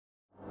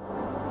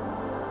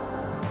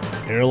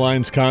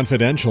Airlines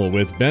Confidential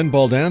with Ben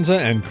Baldanza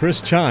and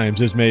Chris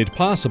Chimes is made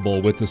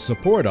possible with the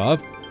support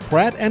of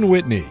Pratt &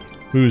 Whitney,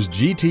 whose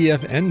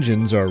GTF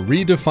engines are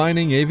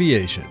redefining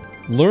aviation.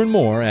 Learn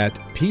more at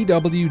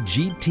pwgtf.com.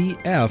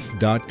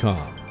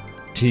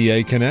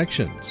 TA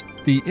Connections,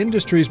 the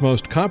industry's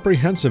most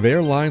comprehensive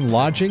airline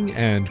lodging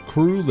and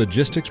crew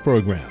logistics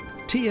program.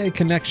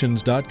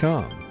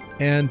 taconnections.com.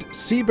 And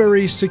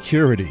Seabury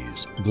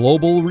Securities,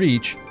 global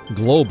reach,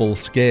 global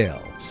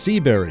scale.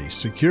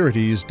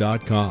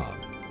 SeaburySecurities.com.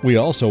 We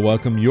also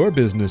welcome your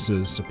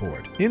business's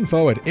support.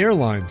 Info at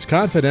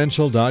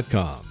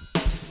airlinesconfidential.com.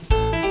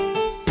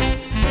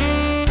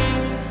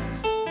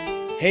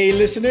 Hey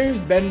listeners,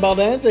 Ben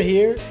Baldanza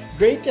here.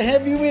 Great to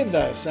have you with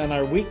us on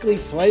our weekly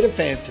Flight of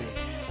Fancy.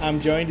 I'm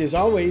joined as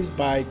always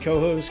by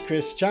co-host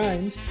Chris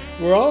Chimes.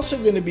 We're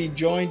also going to be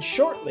joined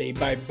shortly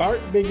by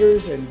Bart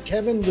Biggers and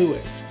Kevin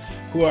Lewis,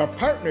 who are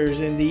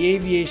partners in the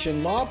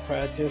aviation law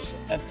practice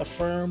at the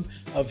firm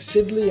of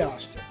Sidley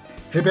Austin.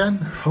 Hey Ben,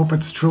 hope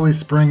it's truly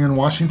spring in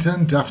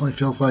Washington. Definitely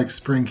feels like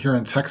spring here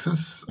in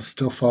Texas.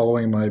 Still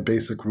following my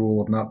basic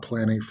rule of not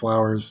planting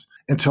flowers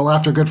until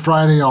after Good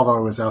Friday, although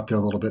I was out there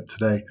a little bit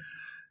today.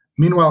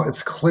 Meanwhile,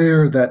 it's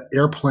clear that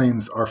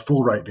airplanes are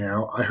full right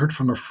now. I heard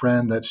from a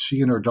friend that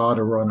she and her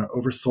daughter were on an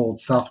oversold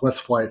Southwest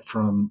flight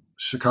from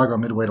Chicago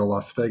Midway to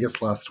Las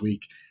Vegas last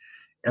week,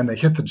 and they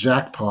hit the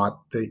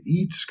jackpot. They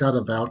each got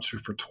a voucher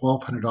for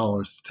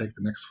 $1,200 to take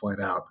the next flight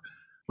out,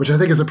 which I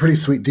think is a pretty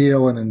sweet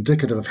deal and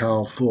indicative of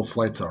how full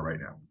flights are right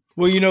now.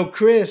 Well,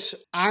 Chris,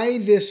 I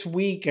this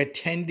week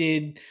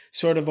attended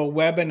sort of a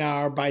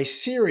webinar by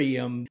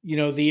Cirium,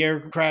 the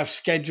aircraft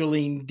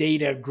scheduling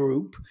data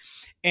group.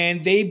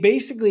 And they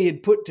basically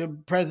had put to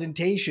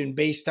presentation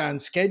based on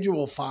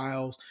schedule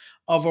files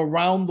of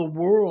around the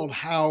world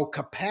how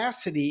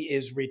capacity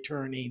is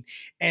returning.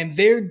 And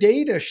their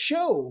data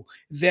show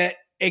that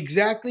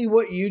exactly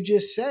what you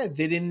just said,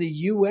 that in the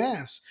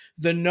US,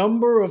 the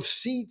number of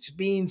seats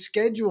being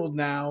scheduled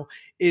now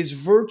is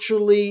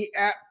virtually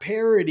at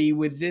parity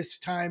with this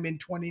time in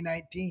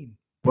 2019.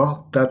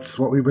 Well, that's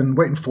what we've been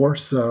waiting for,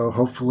 so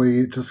hopefully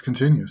it just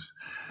continues.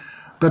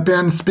 But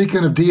Ben,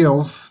 speaking of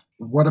deals,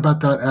 what about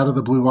that out of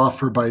the blue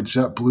offer by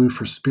JetBlue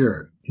for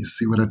Spirit? You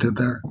see what I did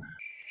there?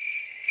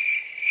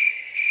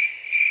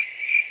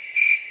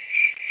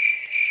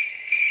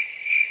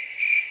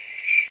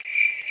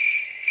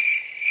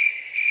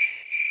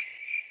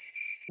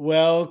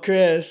 Well,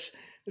 Chris,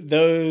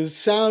 those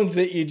sounds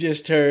that you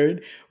just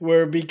heard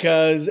were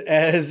because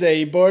as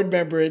a board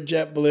member at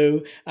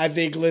JetBlue, I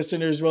think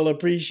listeners will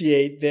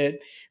appreciate that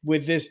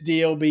with this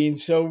deal being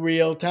so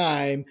real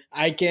time,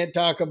 I can't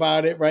talk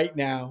about it right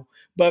now,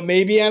 but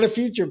maybe on a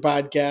future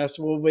podcast,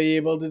 we'll be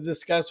able to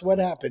discuss what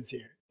happens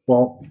here.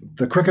 Well,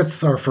 the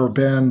crickets are for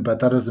Ben, but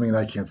that doesn't mean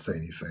I can't say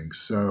anything.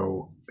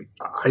 So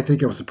I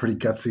think it was a pretty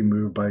gutsy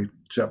move by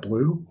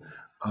JetBlue.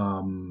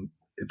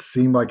 It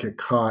seemed like it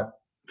caught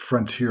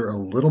Frontier a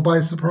little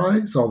by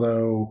surprise,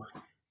 although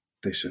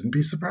they shouldn't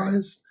be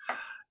surprised.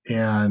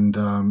 And,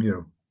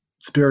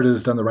 Spirit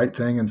has done the right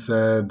thing and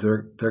said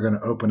they're going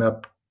to open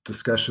up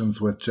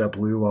discussions with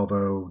JetBlue,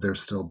 although they're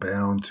still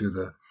bound to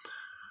the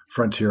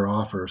Frontier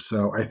offer.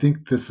 So I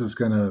think this is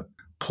going to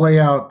play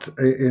out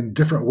in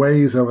different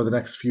ways over the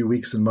next few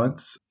weeks and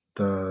months.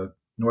 The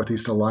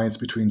Northeast Alliance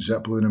between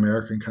JetBlue and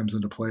American comes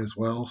into play as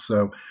well.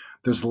 So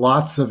there's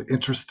lots of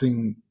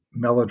interesting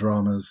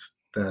melodramas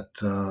that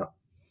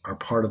are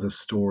part of the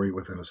story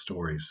within a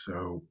story.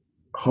 So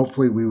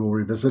hopefully we will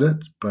revisit it,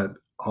 but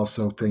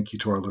also thank you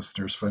to our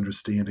listeners for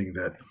understanding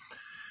that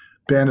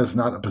Ben is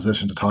not in a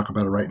position to talk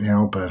about it right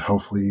now, but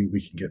hopefully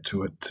we can get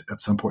to it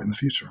at some point in the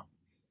future.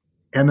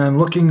 And then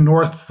looking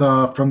north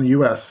from the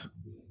U.S.,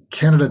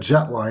 Canada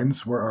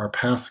Jetlines, where our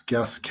past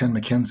guest Ken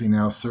McKenzie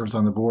now serves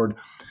on the board.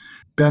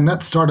 Ben,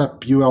 that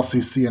startup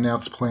ULCC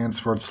announced plans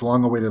for its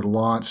long-awaited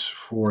launch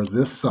for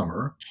this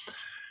summer.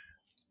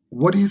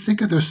 What do you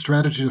think of their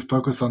strategy to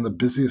focus on the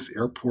busiest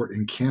airport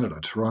in Canada,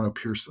 Toronto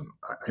Pearson?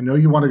 I know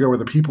you want to go where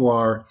the people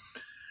are,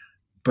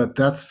 but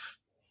that's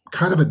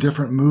kind of a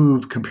different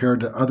move compared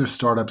to other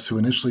startups who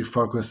initially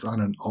focus on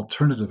an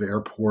alternative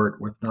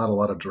airport with not a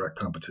lot of direct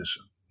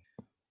competition.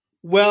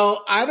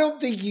 Well, I don't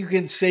think you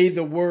can say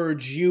the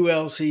words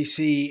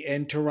ULCC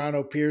and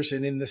Toronto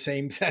Pearson in the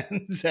same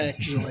sentence,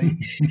 actually.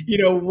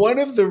 One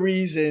of the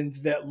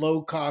reasons that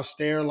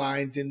low-cost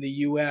airlines in the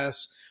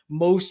U.S.,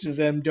 most of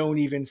them don't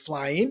even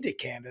fly into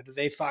Canada.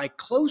 They fly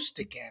close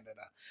to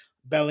Canada.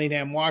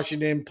 Bellingham,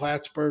 Washington,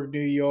 Plattsburgh, New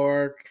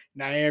York,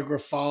 Niagara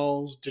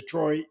Falls,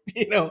 Detroit,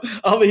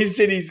 all these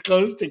cities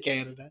close to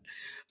Canada,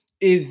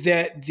 is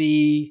that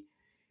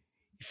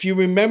if you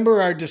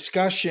remember our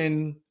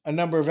discussion a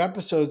number of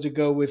episodes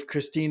ago with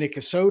Christina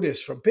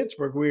Cassotis from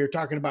Pittsburgh, we were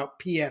talking about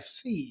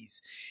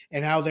PFCs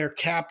and how they're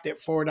capped at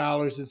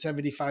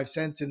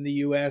 $4.75 in the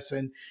US,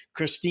 and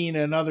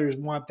Christina and others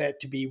want that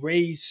to be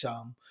raised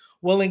some.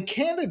 Well, in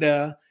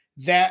Canada,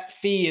 that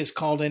fee is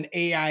called an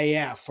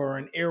AIF, or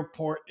an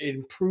airport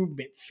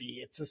improvement fee.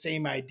 It's the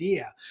same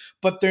idea,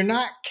 but they're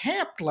not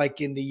capped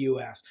like in the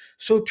US.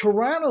 So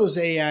Toronto's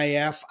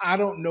AIF, I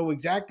don't know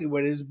exactly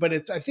what it is, but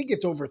I think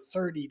it's over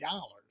 $30,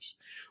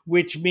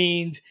 which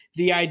means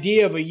the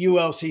idea of a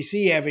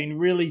ULCC having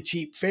really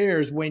cheap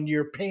fares when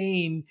you're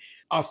paying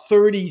a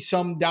 30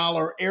 some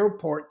dollar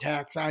airport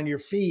tax on your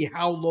fee,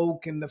 how low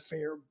can the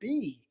fare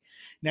be?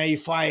 Now you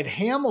fly at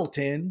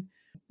Hamilton,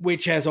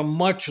 which has a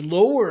much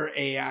lower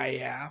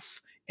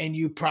AIF, and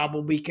you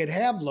probably could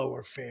have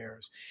lower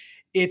fares.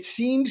 It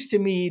seems to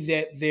me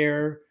that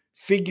they're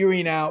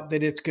figuring out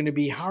that it's going to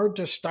be hard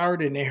to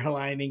start an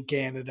airline in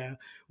Canada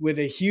with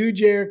a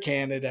huge Air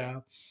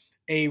Canada,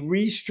 a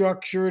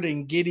restructured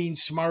and getting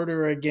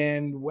smarter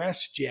again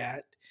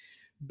WestJet,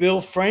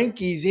 Bill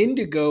Frankie's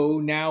Indigo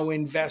now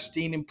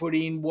investing and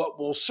putting what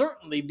will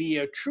certainly be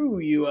a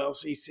true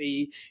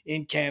ULCC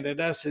in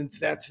Canada, since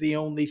that's the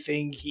only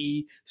thing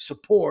he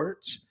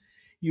supports.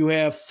 You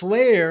have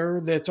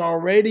Flair that's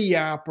already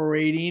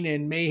operating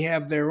and may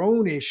have their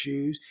own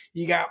issues.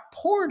 You got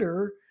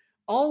Porter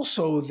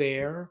also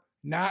there,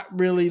 not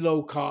really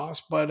low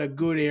cost, but a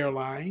good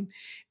airline.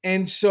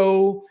 And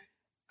so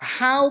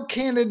how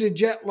Canada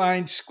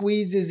Jetline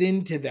squeezes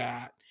into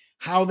that,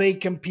 how they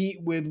compete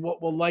with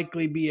what will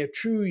likely be a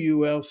true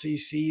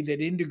ULCC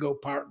that Indigo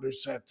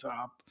Partners sets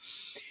up.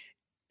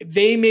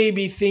 They may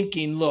be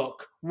thinking,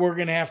 look, we're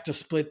going to have to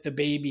split the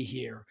baby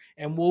here,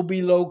 and we'll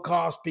be low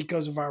cost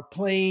because of our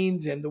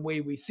planes and the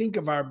way we think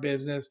of our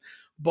business,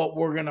 but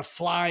we're going to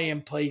fly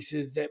in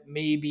places that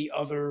maybe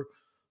other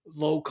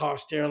low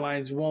cost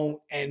airlines won't.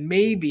 And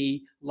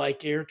maybe like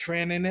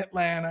AirTran in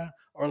Atlanta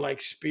or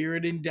like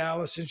Spirit in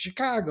Dallas and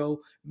Chicago,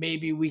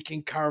 maybe we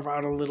can carve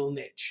out a little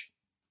niche.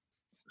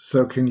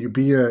 So can you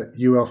be a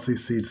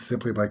ULCC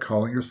simply by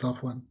calling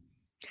yourself one?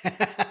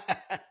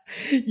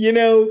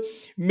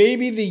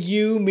 Maybe the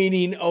U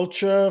meaning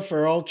ultra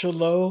for ultra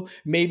low,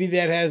 maybe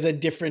that has a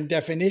different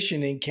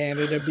definition in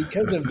Canada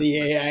because of the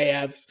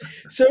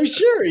AIFs. So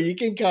sure, you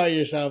can call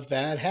yourself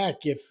that.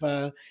 Heck, if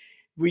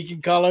we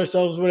can call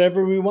ourselves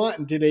whatever we want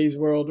in today's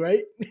world,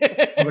 right?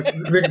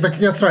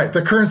 That's right.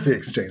 The currency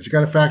exchange. You got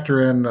to factor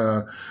in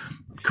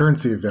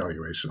currency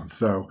evaluation.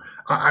 So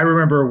I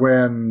remember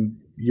when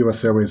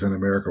U.S. Airways and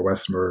America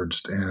West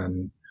merged,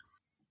 and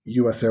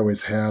U.S.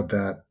 Airways had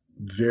that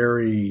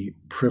very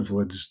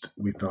privileged,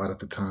 we thought at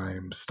the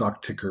time,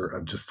 stock ticker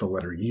of just the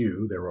letter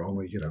U. There were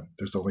only,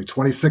 there's only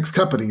 26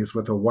 companies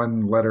with a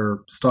one-letter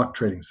stock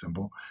trading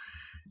symbol.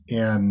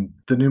 And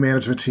the new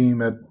management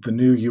team at the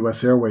new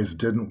U.S. Airways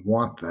didn't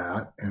want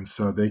that. And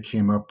so they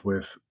came up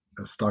with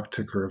a stock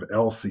ticker of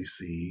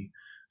LCC,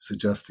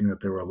 suggesting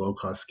that they were a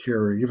low-cost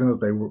carrier, even though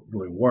they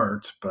really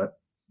weren't, but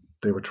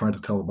they were trying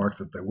to tell the market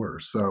that they were.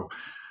 So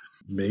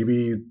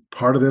maybe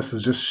part of this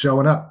is just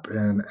showing up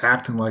and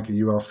acting like a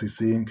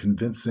ULCC and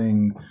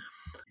convincing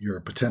your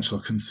potential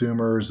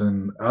consumers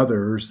and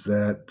others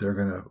that they're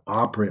going to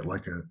operate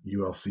like a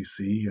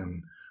ULCC,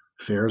 and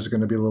fares are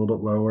going to be a little bit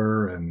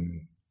lower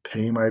and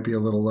pay might be a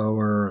little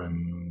lower,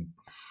 and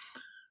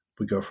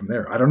we go from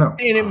there. I don't know.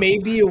 And it may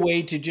be a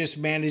way to just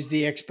manage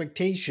the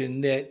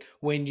expectation that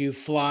when you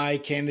fly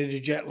Canada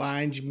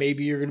Jetlines,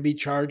 maybe you're going to be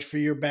charged for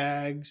your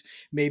bags.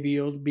 Maybe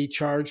you'll be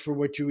charged for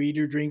what you eat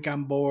or drink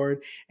on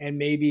board. And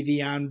maybe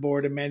the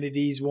onboard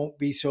amenities won't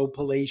be so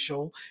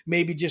palatial.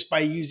 Maybe just by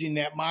using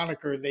that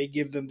moniker, they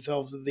give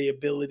themselves the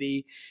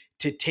ability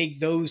to take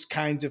those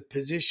kinds of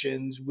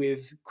positions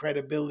with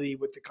credibility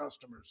with the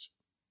customers.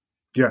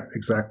 Yeah,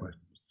 exactly.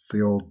 It's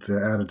the old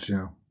adage,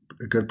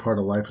 a good part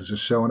of life is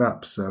just showing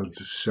up. So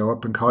just show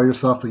up and call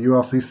yourself a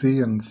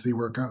ULCC and see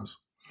where it goes.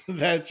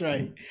 That's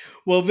right.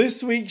 Well,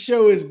 this week's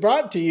show is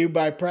brought to you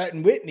by Pratt &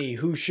 Whitney,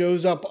 who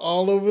shows up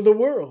all over the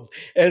world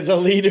as a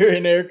leader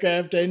in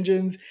aircraft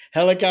engines,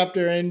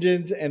 helicopter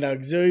engines, and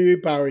auxiliary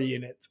power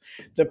units.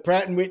 The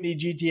Pratt & Whitney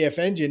GTF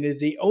engine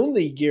is the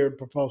only geared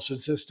propulsion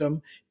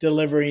system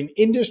delivering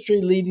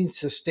industry-leading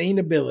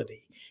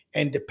sustainability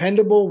and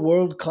dependable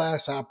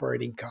world-class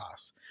operating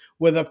costs.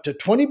 With up to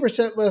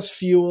 20% less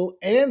fuel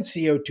and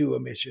CO2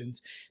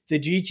 emissions, the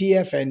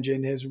GTF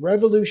engine has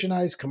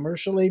revolutionized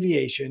commercial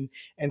aviation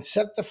and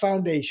set the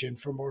foundation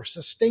for more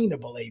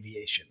sustainable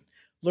aviation.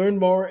 Learn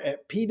more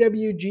at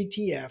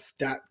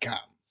pwgtf.com.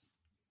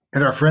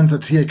 And our friends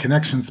at TA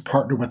Connections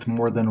partner with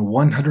more than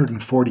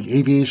 140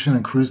 aviation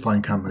and cruise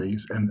line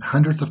companies and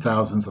hundreds of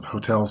thousands of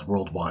hotels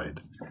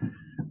worldwide.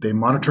 They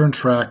monitor and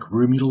track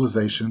room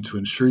utilization to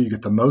ensure you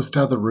get the most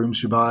out of the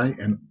rooms you buy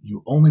and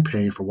you only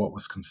pay for what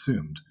was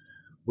consumed,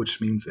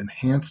 which means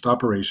enhanced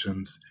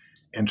operations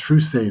and true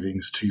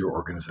savings to your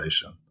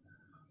organization.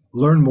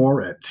 Learn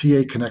more at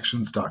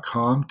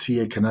taconnections.com.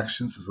 TA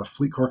Connections is a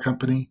FleetCor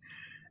company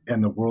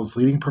and the world's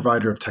leading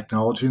provider of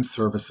technology and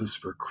services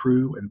for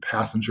crew and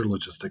passenger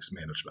logistics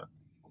management.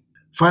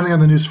 Finally, on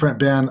the news front,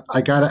 Ben,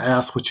 I got to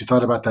ask what you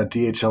thought about that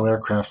DHL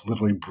aircraft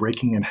literally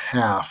breaking in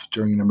half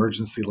during an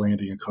emergency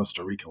landing in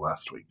Costa Rica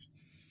last week.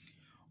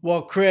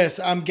 Well, Chris,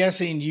 I'm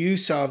guessing you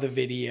saw the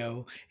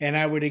video, and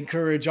I would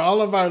encourage all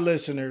of our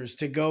listeners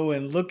to go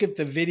and look at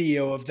the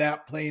video of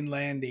that plane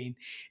landing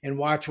and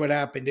watch what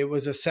happened. It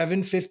was a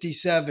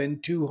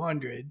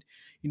 757-200,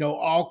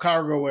 all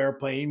cargo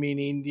airplane,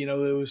 meaning, it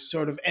was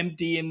sort of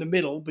empty in the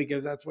middle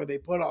because that's where they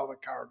put all the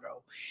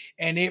cargo.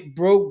 And it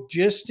broke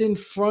just in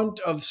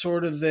front of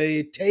sort of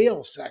the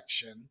tail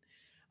section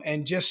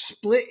and just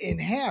split in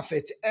half.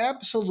 It's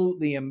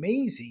absolutely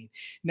amazing.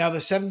 Now, the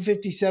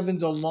 757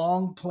 is a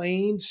long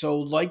plane, so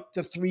like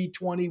the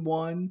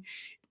 321,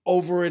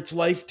 over its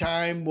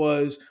lifetime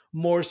was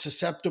more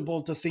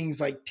susceptible to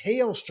things like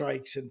tail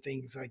strikes and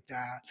things like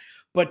that.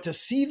 But to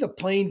see the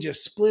plane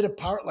just split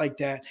apart like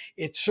that,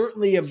 it's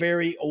certainly a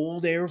very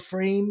old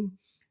airframe,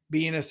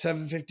 being a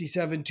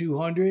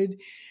 757-200.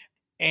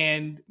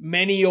 And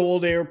many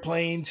old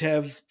airplanes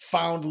have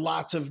found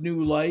lots of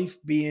new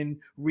life being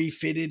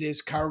refitted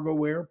as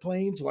cargo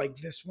airplanes like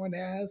this one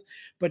has.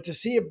 But to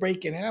see it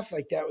break in half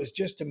like that was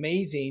just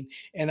amazing.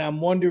 And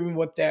I'm wondering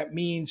what that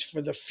means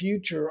for the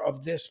future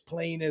of this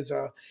plane as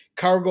a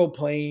cargo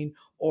plane,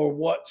 or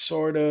what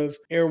sort of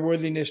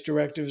airworthiness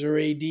directives or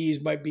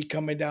ADs might be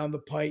coming down the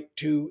pipe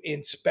to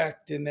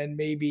inspect and then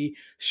maybe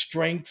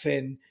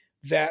strengthen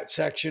that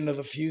section of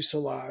the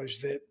fuselage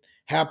that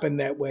happened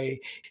that way.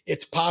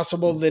 It's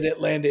possible that it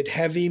landed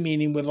heavy,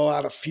 meaning with a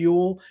lot of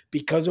fuel,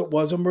 because it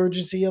was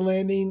emergency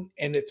landing,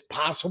 and it's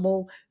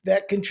possible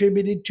that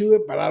contributed to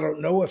it, but I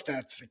don't know if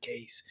that's the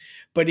case.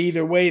 But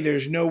either way,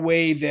 there's no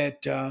way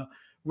that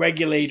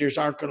regulators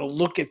aren't going to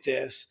look at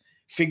this,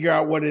 figure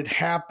out what had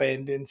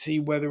happened, and see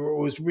whether it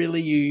was really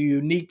a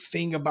unique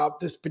thing about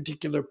this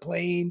particular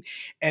plane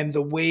and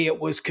the way it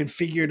was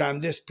configured on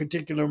this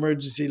particular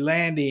emergency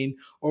landing,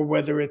 or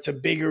whether it's a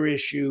bigger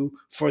issue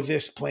for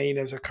this plane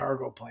as a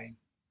cargo plane.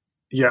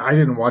 Yeah, I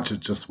didn't watch it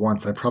just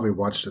once. I probably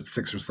watched it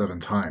 6 or 7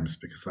 times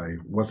because I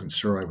wasn't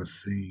sure I was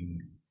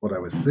seeing what I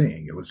was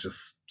seeing. It was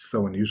just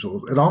so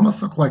unusual. It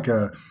almost looked like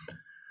a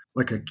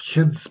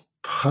kid's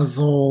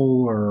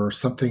puzzle or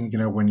something,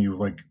 when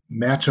you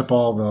match up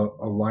all the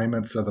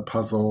alignments of the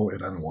puzzle,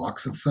 it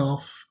unlocks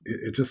itself.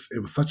 It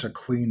was such a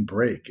clean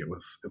break. It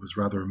was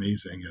rather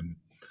amazing. And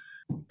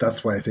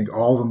that's why I think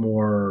all the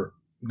more,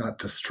 not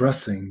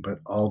distressing, but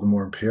all the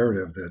more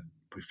imperative that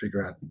we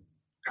figure out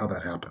how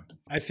that happened.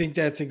 I think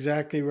that's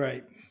exactly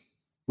right.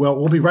 Well,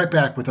 we'll be right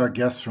back with our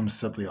guests from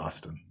Sidley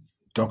Austin.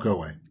 Don't go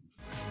away.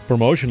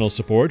 Promotional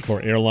support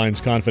for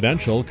Airlines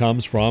Confidential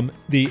comes from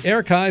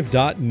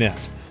thearchive.net,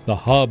 the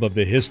hub of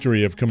the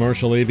history of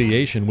commercial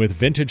aviation, with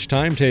vintage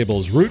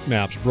timetables, route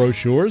maps,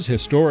 brochures,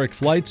 historic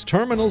flights,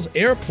 terminals,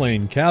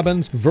 airplane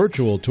cabins,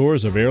 virtual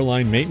tours of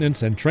airline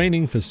maintenance and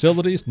training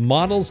facilities,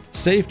 models,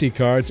 safety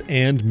cards,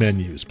 and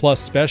menus, plus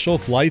special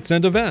flights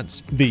and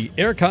events.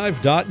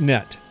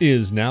 Thearchive.net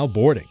is now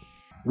boarding.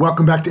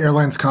 Welcome back to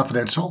Airlines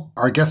Confidential.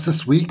 Our guests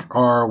this week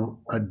are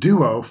a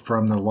duo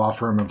from the law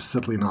firm of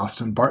Sidley &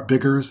 Austin, Bart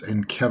Biggers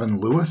and Kevin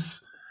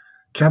Lewis.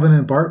 Kevin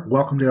and Bart,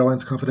 welcome to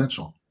Airlines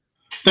Confidential.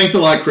 Thanks a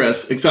lot,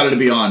 Chris. Excited to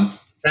be on.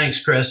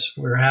 Thanks, Chris.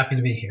 We're happy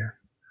to be here.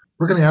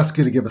 We're going to ask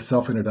you to give a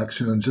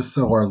self-introduction, and just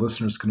so our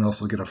listeners can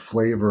also get a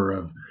flavor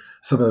of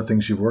some of the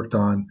things you've worked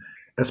on.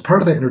 As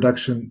part of that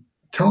introduction,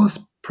 tell us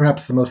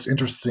perhaps the most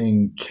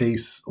interesting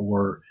case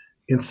or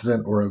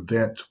incident or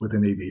event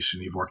within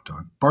aviation you've worked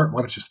on. Bart,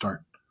 why don't you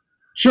start?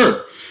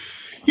 Sure.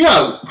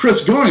 Yeah,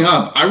 Chris, growing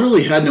up, I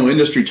really had no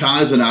industry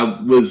ties, and I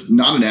was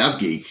not an av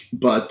geek.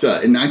 But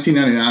in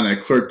 1999,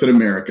 I clerked at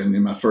American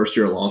in my first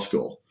year of law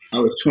school. I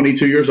was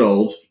 22 years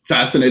old,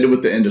 fascinated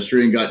with the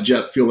industry, and got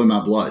jet fuel in my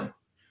blood.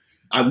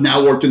 I've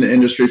now worked in the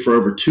industry for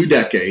over 2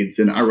 decades,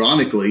 and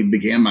ironically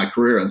began my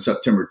career on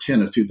September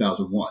 10 of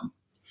 2001.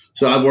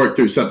 So I've worked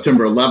through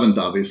September 11th,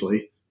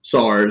 obviously,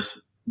 SARS,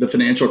 the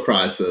financial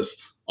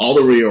crisis, all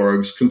the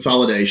reorgs,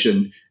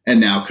 consolidation, and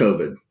now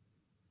COVID.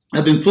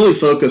 I've been fully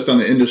focused on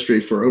the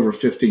industry for over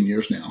 15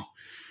 years now.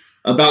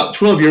 About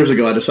 12 years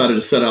ago, I decided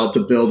to set out to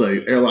build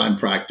an airline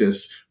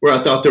practice where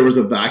I thought there was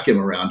a vacuum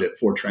around it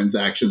for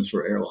transactions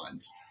for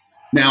airlines.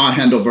 Now I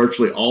handle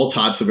virtually all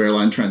types of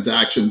airline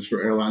transactions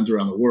for airlines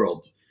around the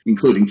world,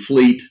 including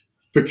fleet,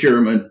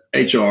 procurement,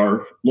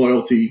 HR,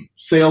 loyalty,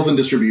 sales and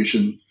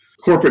distribution,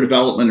 corporate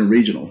development, and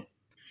regional.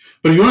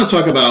 But if you want to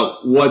talk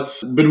about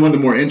what's been one of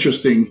the more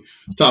interesting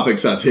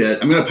topics I've hit,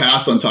 I'm going to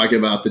pass on talking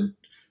about the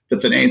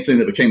financing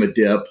that became a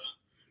dip,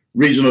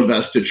 regional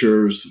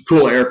divestitures,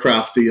 cool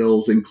aircraft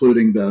deals,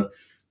 including the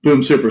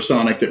Boom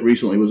Supersonic that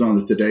recently was on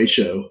the Today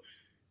Show,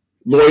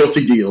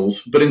 loyalty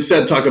deals, but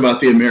instead talk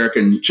about the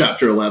American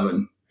Chapter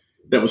 11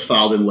 that was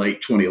filed in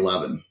late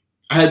 2011.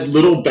 I had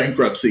little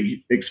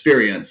bankruptcy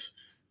experience,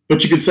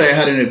 but you could say I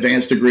had an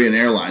advanced degree in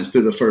airlines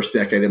through the first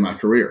decade of my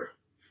career.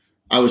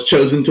 I was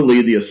chosen to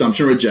lead the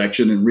assumption,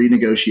 rejection, and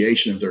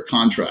renegotiation of their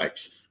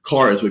contracts,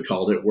 CAR as we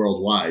called it,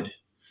 worldwide.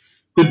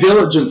 The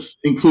diligence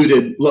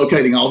included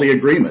locating all the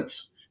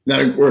agreements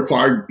that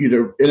required you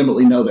to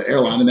intimately know the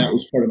airline, and that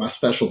was part of my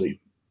specialty.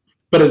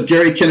 But as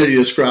Gary Kennedy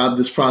described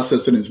this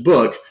process in his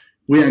book,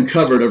 we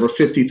uncovered over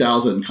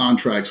 50,000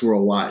 contracts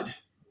worldwide.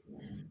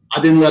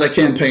 I didn't let a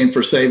campaign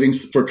for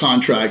savings for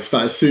contracts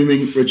by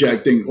assuming,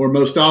 rejecting, or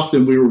most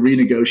often we were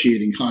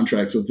renegotiating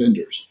contracts with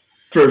vendors.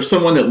 For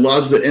someone that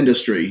loves the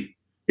industry,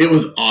 it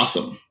was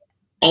awesome.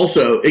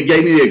 Also, it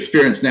gave me the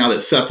experience now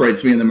that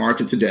separates me in the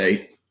market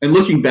today. And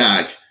looking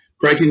back,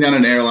 breaking down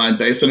an airline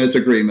based on its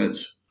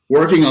agreements,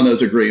 working on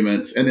those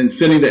agreements, and then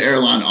sending the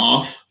airline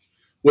off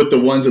with the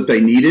ones that they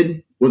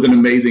needed was an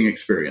amazing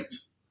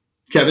experience.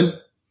 Kevin?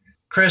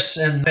 Chris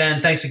and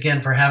Ben, thanks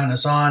again for having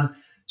us on.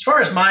 As far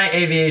as my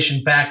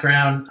aviation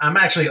background, I'm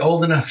actually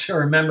old enough to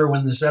remember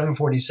when the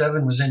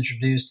 747 was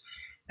introduced,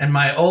 and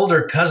my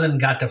older cousin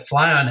got to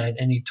fly on it,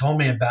 and he told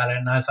me about it,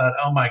 and I thought,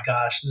 oh my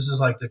gosh, this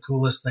is like the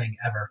coolest thing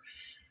ever.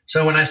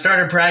 So when I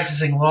started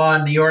practicing law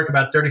in New York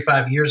about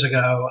 35 years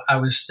ago, I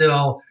was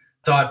still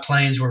thought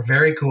planes were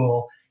very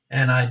cool,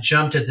 and I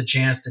jumped at the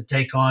chance to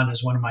take on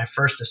as one of my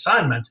first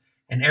assignments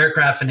an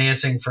aircraft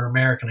financing for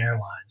American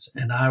Airlines.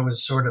 And I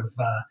was sort of,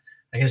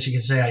 I guess you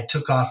could say I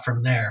took off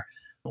from there.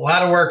 A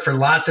lot of work for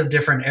lots of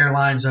different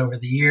airlines over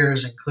the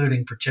years,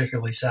 including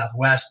particularly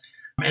Southwest.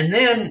 And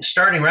then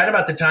starting right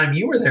about the time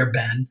you were there,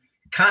 Ben,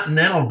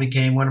 Continental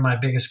became one of my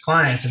biggest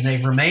clients, and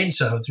they've remained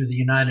so through the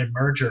United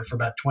merger for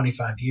about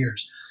 25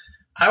 years.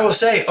 I will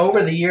say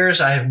over the years,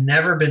 I have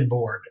never been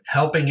bored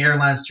helping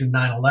airlines through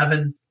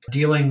 9/11,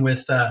 dealing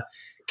with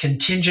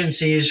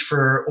contingencies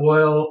for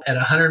oil at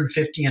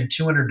 $150 and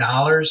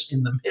 $200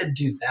 in the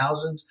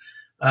mid-2000s,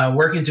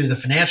 working through the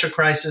financial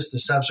crisis, the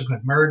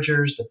subsequent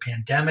mergers, the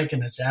pandemic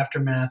and its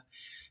aftermath.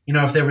 You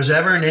know, if there was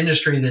ever an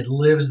industry that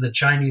lives the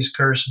Chinese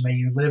curse, may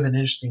you live in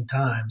interesting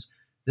times,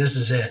 this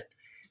is it.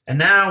 And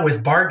now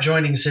with Bart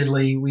joining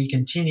Sidley, we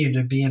continue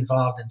to be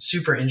involved in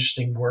super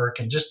interesting work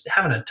and just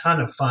having a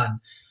ton of fun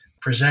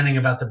presenting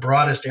about the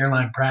broadest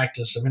airline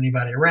practice of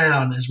anybody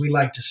around. As we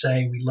like to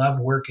say, we love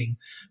working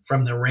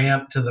from the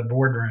ramp to the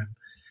boardroom.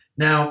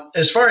 Now,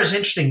 as far as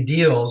interesting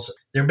deals,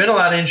 there have been a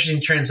lot of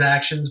interesting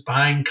transactions,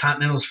 buying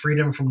Continental's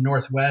Freedom from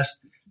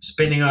Northwest,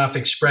 spinning off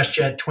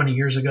ExpressJet 20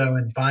 years ago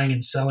and buying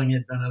and selling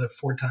it another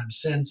 4 times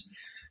since,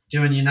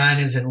 doing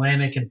United's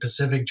Atlantic and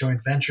Pacific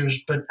joint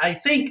ventures. But I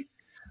think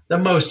the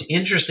most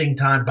interesting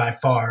time by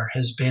far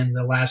has been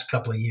the last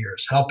couple of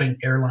years, helping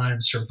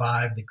airlines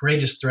survive the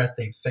greatest threat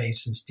they've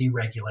faced since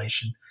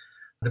deregulation,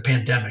 the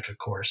pandemic, of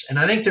course. And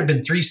I think there have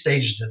been 3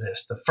 stages to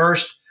this. The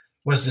first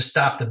was to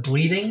stop the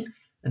bleeding,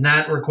 and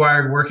that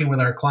required working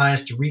with our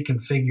clients to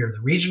reconfigure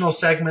the regional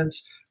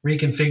segments,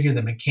 reconfigure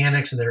the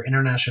mechanics of their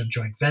international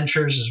joint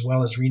ventures, as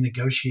well as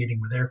renegotiating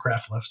with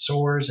aircraft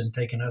lessors and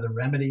taking other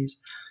remedies.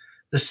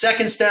 The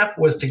second step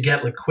was to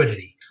get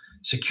liquidity,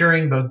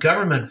 securing both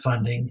government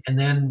funding and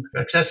then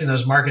accessing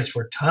those markets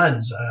for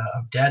tons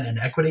of debt and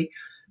equity.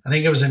 I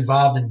think it was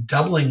involved in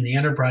doubling the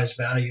enterprise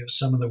value of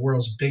some of the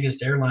world's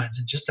biggest airlines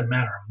in just a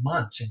matter of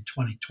months in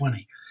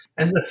 2020.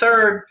 And the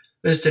third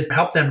is to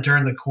help them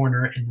turn the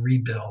corner and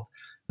rebuild.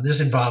 This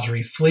involves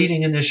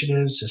refleeting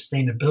initiatives,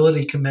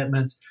 sustainability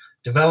commitments,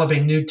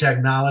 developing new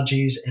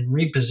technologies, and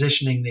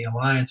repositioning the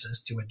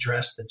alliances to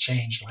address the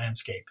changed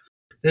landscape.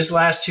 This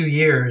last 2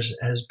 years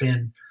has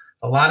been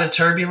a lot of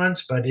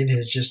turbulence, but it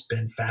has just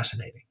been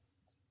fascinating.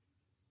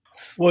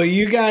 Well,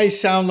 you guys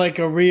sound like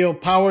a real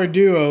power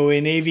duo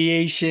in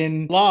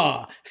aviation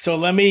law. So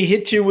let me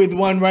hit you with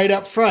one right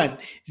up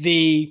front.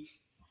 The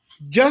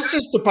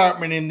Justice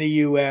Department in the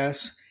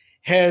U.S.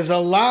 has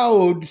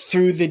allowed,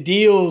 through the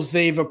deals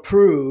they've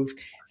approved,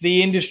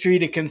 the industry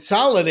to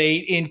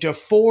consolidate into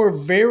 4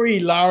 very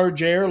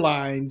large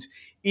airlines,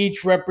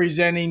 each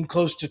representing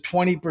close to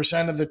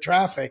 20% of the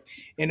traffic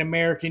in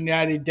American,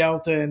 United,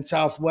 Delta, and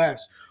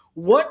Southwest.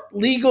 What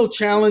legal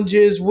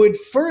challenges would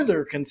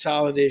further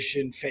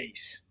consolidation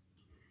face?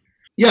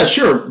 Yeah,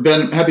 sure,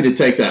 Ben. I'm happy to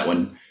take that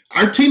one.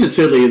 Our team at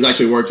Sidley has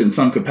actually worked in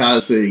some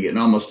capacity in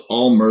almost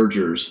all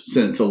mergers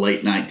since the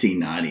late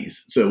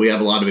 1990s. So we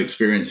have a lot of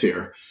experience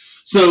here.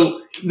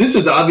 So this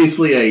is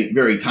obviously a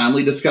very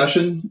timely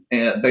discussion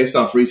based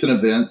off recent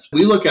events.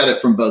 We look at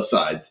it from both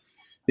sides.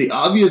 The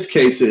obvious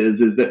case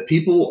is that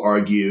people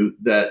argue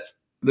that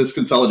this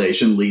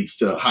consolidation leads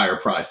to higher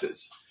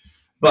prices.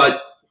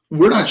 But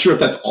we're not sure if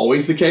that's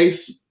always the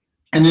case.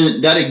 And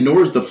then that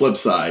ignores the flip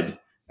side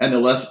and the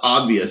less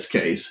obvious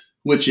case,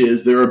 which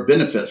is there are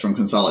benefits from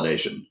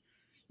consolidation.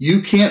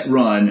 You can't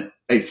run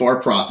a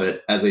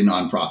for-profit as a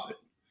nonprofit.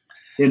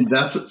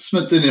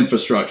 Investments in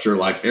infrastructure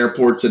like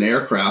airports and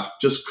aircraft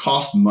just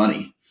cost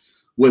money.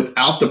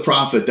 Without the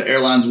profit, the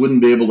airlines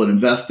wouldn't be able to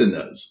invest in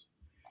those.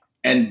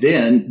 And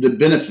then the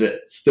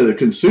benefits to the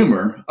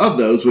consumer of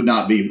those would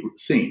not be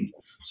seen.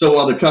 So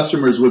while the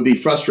customers would be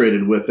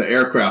frustrated with the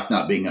aircraft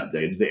not being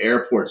updated, the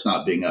airports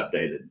not being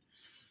updated.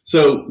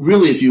 So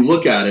really, if you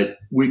look at it,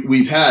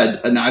 we've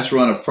had a nice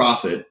run of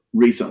profit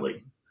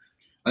recently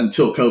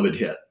until COVID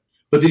hit.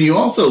 But then you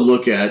also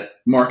look at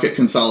market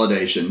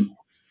consolidation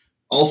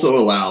also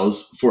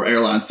allows for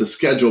airlines to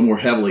schedule more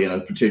heavily in a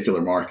particular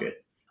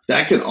market.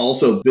 That can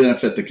also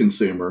benefit the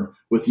consumer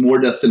with more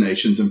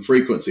destinations and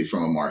frequency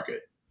from a market.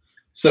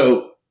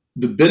 So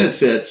the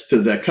benefits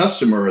to the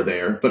customer are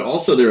there, but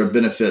also there are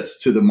benefits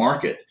to the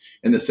market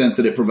in the sense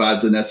that it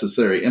provides the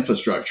necessary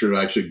infrastructure to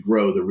actually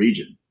grow the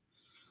region.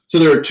 So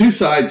there are two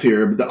sides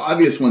here, but the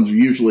obvious ones are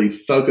usually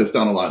focused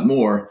on a lot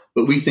more,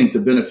 but we think the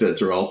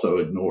benefits are also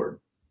ignored.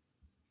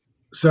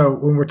 So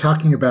when we're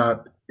talking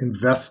about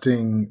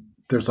investing,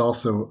 there's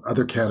also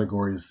other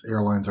categories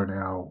airlines are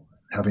now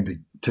having to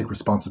take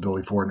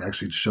responsibility for and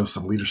actually show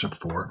some leadership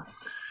for.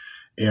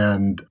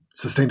 And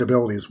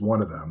sustainability is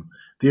one of them.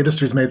 The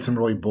industry's made some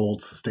really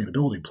bold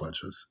sustainability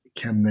pledges.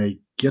 Can they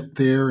get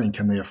there, and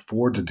can they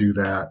afford to do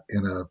that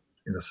in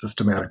a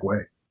systematic way?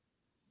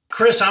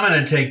 Chris, I'm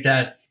going to take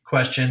that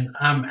question.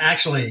 I'm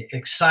actually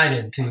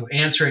excited to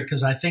answer it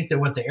because I think that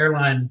what the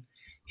airline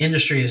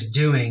industry is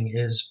doing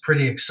is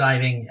pretty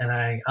exciting, and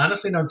I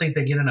honestly don't think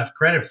they get enough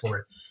credit for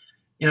it.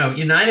 You know,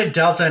 United,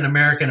 Delta, and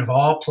American have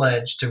all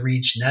pledged to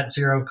reach net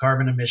zero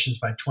carbon emissions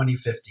by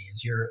 2050,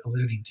 as you're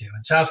alluding to.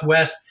 And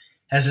Southwest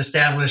has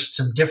established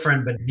some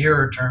different but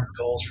nearer term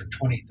goals for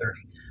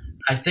 2030.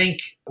 I think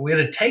we had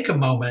to take a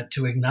moment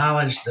to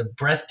acknowledge the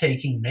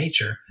breathtaking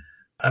nature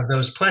of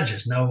those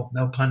pledges. No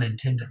pun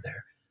intended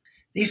there.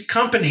 These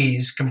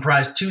companies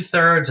comprise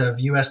 2/3 of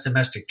U.S.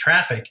 domestic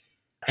traffic,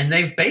 and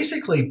they've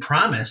basically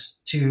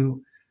promised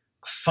to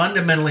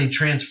fundamentally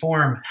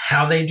transform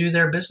how they do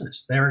their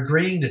business. They're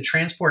agreeing to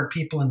transport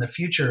people in the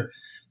future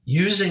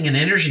using an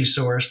energy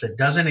source that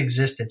doesn't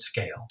exist at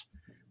scale,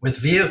 with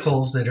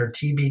vehicles that are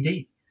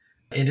TBD.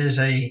 It is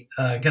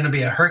going to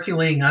be a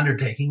Herculean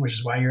undertaking, which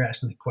is why you're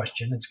asking the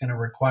question. It's going to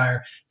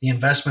require the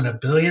investment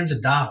of billions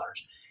of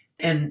dollars.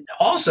 And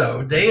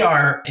also, they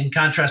are, in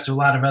contrast to a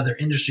lot of other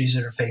industries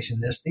that are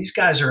facing this, these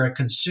guys are a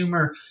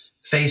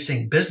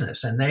consumer-facing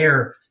business, and they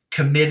are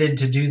committed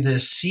to do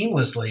this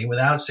seamlessly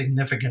without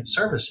significant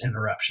service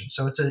interruption.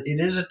 So it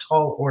is a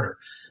tall order.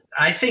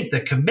 I think the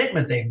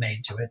commitment they've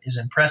made to it is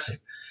impressive.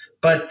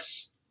 But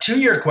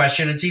to your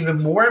question, it's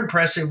even more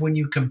impressive when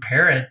you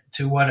compare it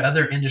to what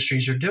other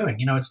industries are doing.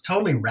 You know, it's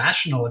totally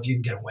rational if you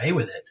can get away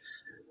with it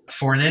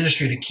for an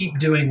industry to keep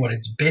doing what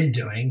it's been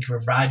doing, to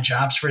provide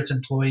jobs for its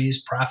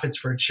employees, profits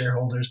for its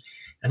shareholders,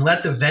 and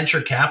let the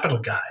venture capital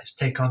guys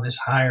take on this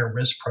higher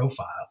risk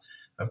profile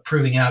of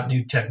proving out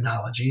new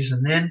technologies,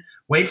 and then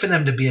wait for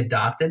them to be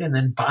adopted and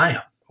then buy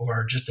them,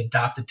 or just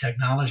adopt the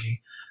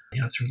technology,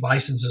 through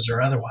licenses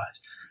or otherwise.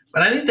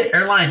 But I think the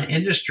airline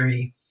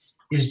industry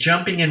is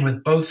jumping in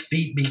with both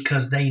feet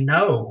because they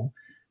know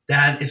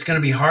that it's going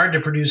to be hard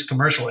to produce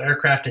commercial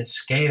aircraft at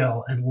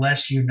scale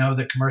unless you know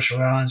the commercial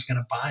airline is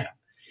going to buy them.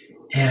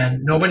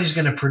 And nobody's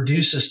going to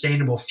produce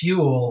sustainable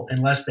fuel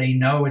unless they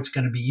know it's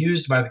going to be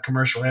used by the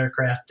commercial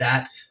aircraft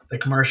that the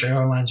commercial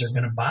airlines are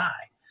going to buy.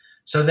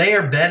 So they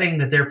are betting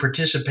that their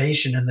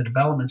participation in the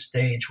development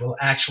stage will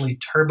actually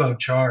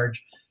turbocharge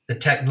the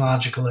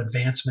technological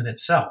advancement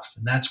itself.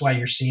 And that's why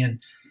you're seeing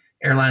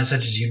airlines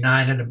such as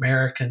United,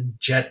 American,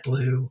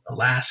 JetBlue,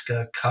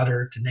 Alaska,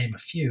 Qatar, to name a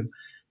few.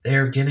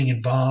 They're getting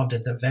involved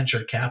at the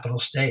venture capital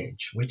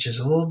stage, which is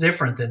a little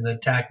different than the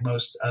tack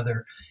most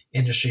other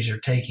industries are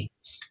taking.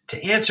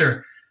 To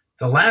answer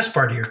the last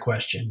part of your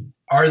question,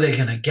 are they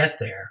going to get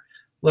there?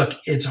 Look,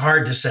 it's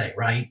hard to say,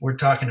 right? We're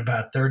talking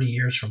about 30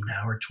 years from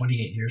now or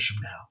 28 years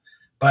from now.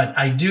 But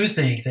I do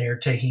think they are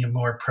taking a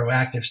more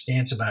proactive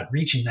stance about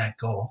reaching that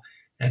goal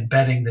and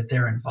betting that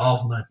their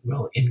involvement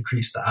will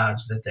increase the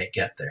odds that they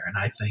get there. And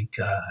I think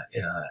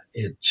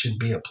it should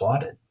be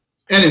applauded.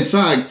 And in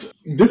fact,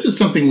 this is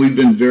something we've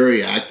been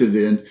very active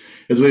in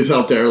as we've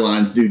helped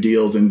airlines do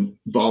deals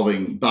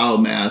involving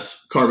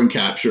biomass, carbon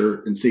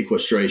capture, and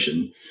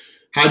sequestration,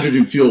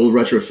 hydrogen fuel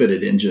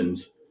retrofitted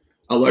engines,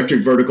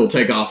 electric vertical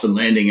takeoff and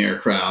landing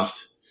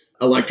aircraft,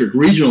 electric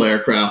regional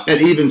aircraft,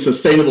 and even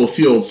sustainable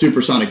fueled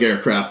supersonic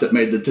aircraft that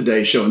made the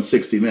Today Show in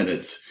 60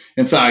 minutes.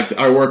 In fact,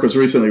 our work was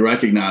recently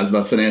recognized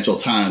by Financial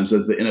Times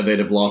as the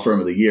Innovative Law Firm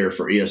of the Year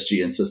for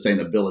ESG and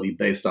sustainability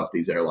based off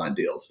these airline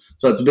deals.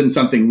 So it's been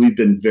something we've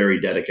been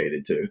very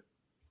dedicated to.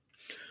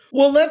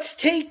 Well, let's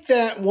take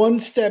that one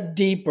step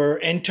deeper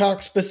and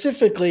talk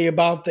specifically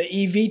about the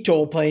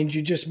eVTOL planes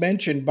you just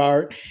mentioned,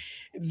 Bart.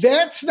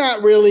 That's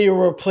not really a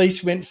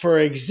replacement for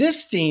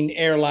existing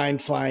airline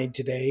flying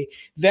today.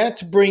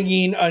 That's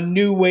bringing a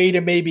new way to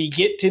maybe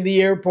get to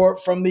the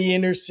airport from the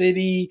inner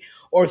city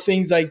or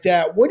things like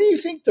that. What do you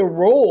think the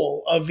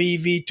role of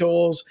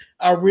eVTOLs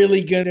are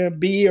really going to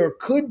be or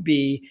could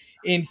be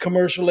in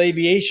commercial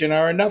aviation?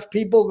 Are enough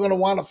people going to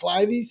want to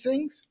fly these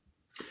things?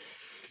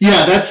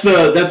 Yeah, that's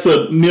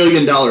the $1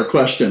 million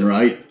question,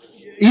 right?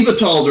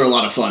 eVTOLs are a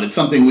lot of fun. It's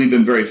something we've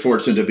been very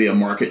fortunate to be a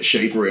market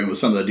shaper in with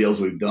some of the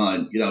deals we've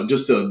done.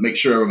 Just to make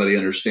sure everybody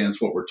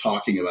understands what we're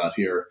talking about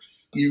here,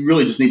 you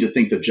really just need to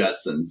think the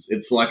Jetsons.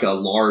 It's like a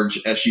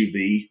large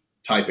SUV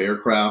type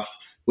aircraft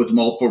with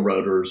multiple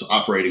rotors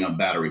operating on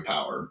battery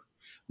power.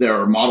 There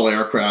are model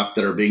aircraft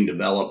that are being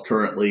developed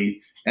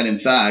currently. And in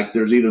fact,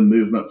 there's even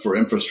movement for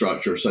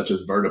infrastructure such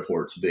as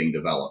vertiports being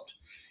developed.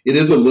 It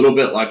is a little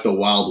bit like the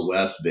Wild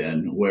West,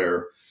 Ben,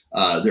 where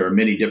there are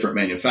many different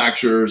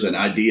manufacturers and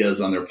ideas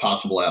on their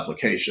possible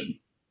application.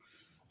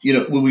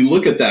 When we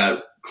look at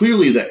that,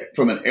 clearly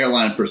from an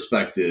airline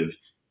perspective,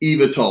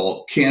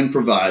 eVTOL can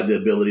provide the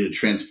ability to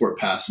transport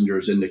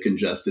passengers into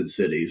congested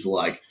cities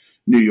like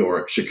New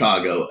York,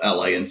 Chicago,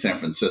 LA, and San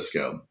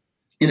Francisco.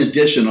 In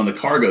addition, on the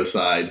cargo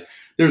side,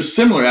 there's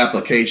similar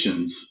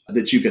applications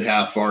that you could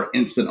have for our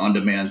instant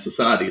on-demand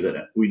society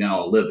that we now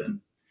all live in.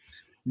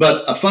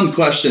 But a fun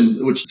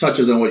question, which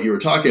touches on what you were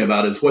talking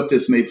about, is what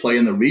this may play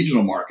in the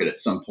regional market at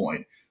some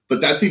point. But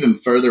that's even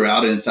further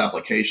out in its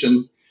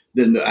application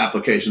than the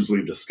applications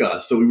we've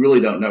discussed. So we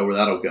really don't know where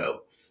that'll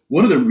go.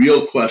 One of the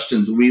real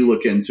questions we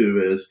look into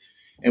is,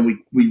 and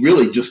we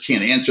really just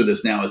can't answer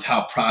this now, is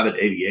how private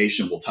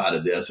aviation will tie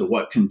to this, or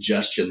what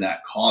congestion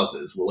that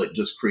causes. Will it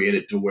just create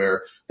it to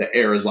where the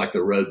air is like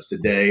the roads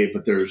today,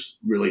 but there's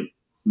really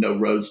no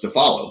roads to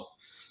follow?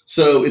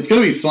 So it's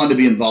going to be fun to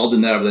be involved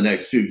in that over the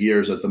next few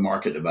years as the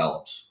market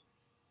develops.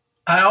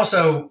 I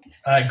also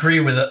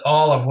agree with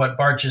all of what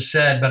Bart just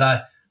said, but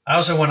I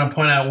also want to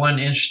point out one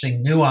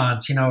interesting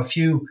nuance. A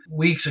few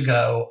weeks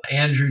ago,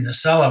 Andrew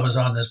Nacella was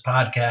on this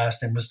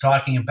podcast and was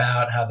talking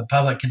about how the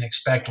public can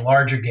expect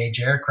larger gauge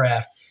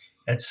aircraft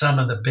at some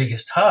of the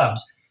biggest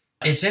hubs.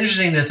 It's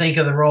interesting to think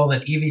of the role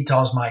that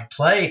eVTOLs might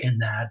play in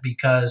that,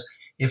 because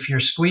if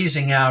you're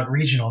squeezing out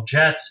regional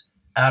jets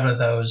out of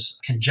those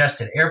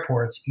congested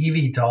airports,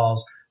 eVTOLs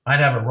might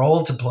have a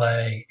role to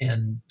play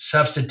in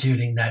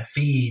substituting that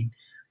feed,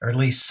 or at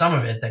least some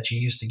of it, that you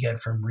used to get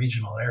from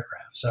regional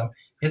aircraft. So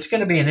it's going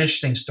to be an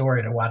interesting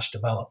story to watch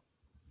develop.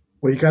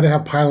 Well, you got to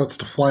have pilots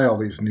to fly all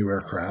these new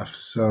aircraft.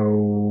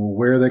 So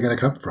where are they going to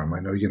come from?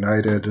 I know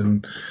United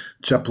and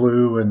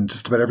JetBlue and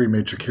just about every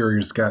major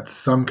carrier's got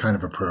some kind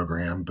of a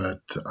program,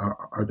 but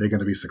are they going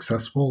to be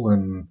successful,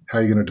 and how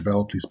are you going to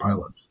develop these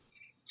pilots?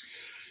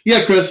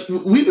 Yeah, Chris,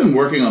 we've been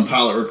working on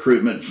pilot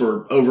recruitment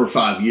for over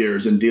 5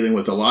 years and dealing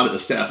with a lot of the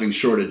staffing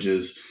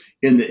shortages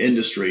in the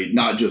industry,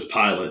 not just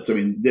pilots. I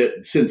mean,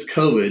 since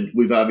COVID,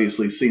 we've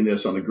obviously seen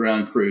this on the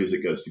ground crews.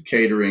 It goes to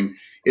catering.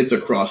 It's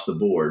across the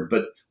board.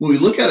 But when we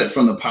look at it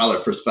from the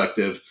pilot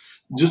perspective,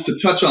 just to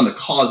touch on the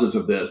causes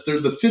of this,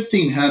 there's the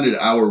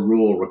 1,500-hour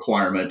rule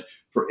requirement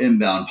for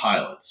inbound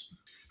pilots.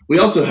 We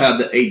also have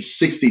the age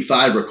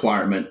 65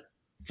 requirement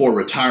for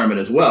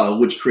retirement as well,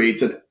 which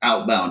creates an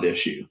outbound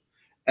issue.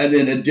 And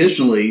then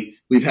additionally,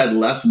 we've had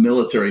less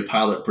military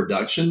pilot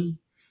production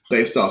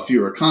based off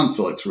fewer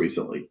conflicts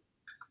recently.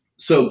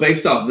 So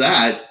based off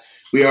that,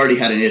 we already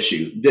had an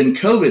issue. Then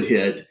COVID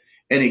hit,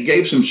 and it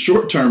gave some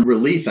short-term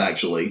relief,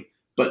 actually.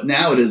 But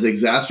now it has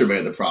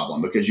exacerbated the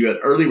problem, because you had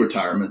early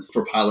retirements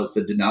for pilots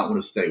that did not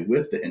want to stay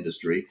with the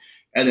industry.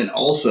 And then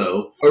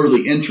also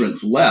early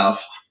entrants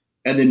left,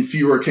 and then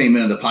fewer came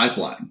into the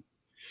pipeline.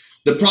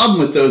 The problem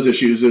with those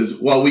issues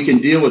is, while we can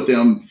deal with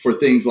them for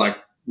things like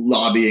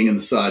lobbying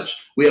and such,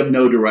 we have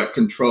no direct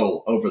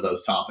control over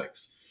those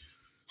topics.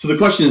 So the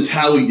question is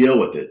how we deal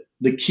with it.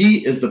 The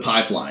key is the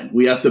pipeline.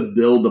 We have to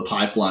build the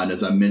pipeline,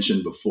 as I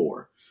mentioned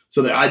before.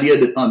 So the idea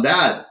that on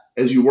that,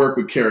 as you work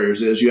with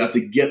carriers, is you have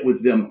to get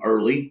with them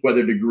early,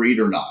 whether agreed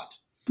or not.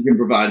 You can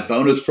provide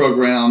bonus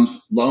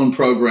programs, loan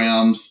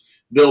programs,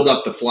 build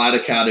up the flight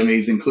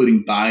academies,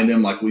 including buying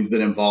them like we've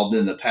been involved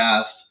in the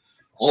past.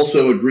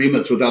 Also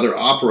agreements with other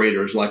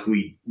operators like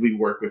we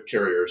work with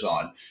carriers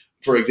on.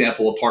 For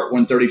example, a Part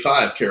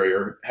 135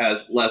 carrier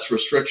has less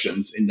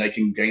restrictions, and they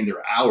can gain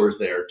their hours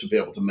there to be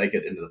able to make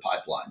it into the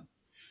pipeline.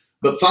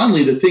 But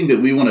finally, the thing that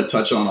we want to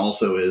touch on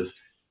also is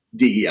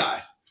DEI.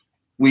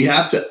 We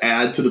have to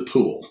add to the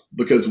pool,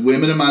 because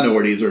women and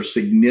minorities are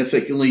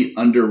significantly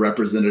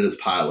underrepresented as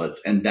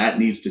pilots, and that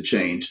needs to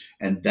change.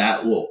 And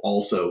that will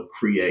also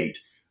create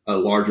a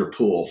larger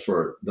pool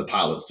for the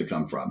pilots to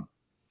come from.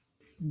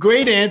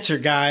 Great answer,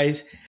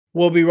 guys.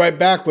 We'll be right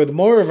back with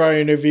more of our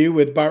interview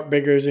with Bart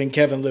Biggers and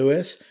Kevin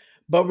Lewis.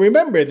 But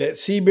remember that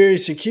Seabury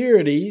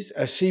Securities,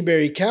 a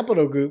Seabury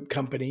Capital Group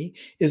company,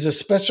 is a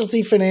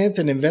specialty finance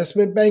and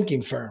investment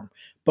banking firm,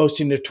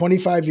 boasting a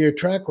 25-year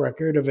track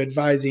record of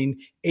advising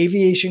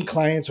aviation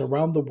clients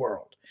around the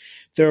world.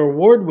 Their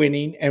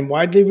award-winning and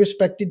widely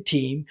respected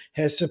team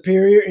has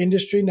superior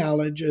industry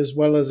knowledge, as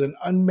well as an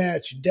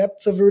unmatched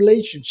depth of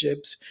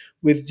relationships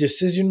with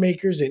decision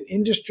makers in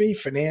industry,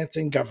 finance,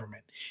 and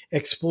government.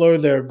 Explore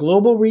their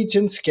global reach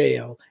and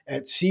scale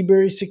at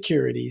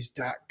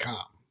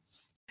SeaburySecurities.com.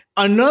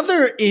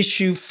 Another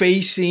issue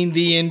facing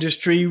the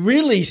industry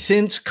really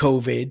since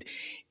COVID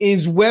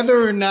is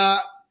whether or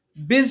not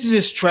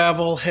business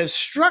travel has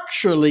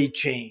structurally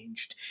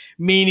changed,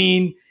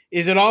 meaning,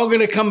 is it all going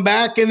to come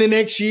back in the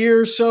next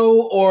year or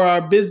so, or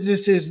are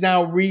businesses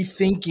now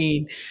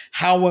rethinking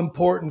how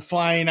important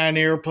flying on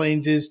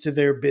airplanes is to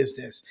their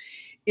business?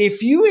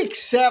 If you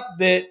accept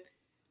that,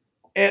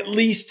 at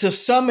least to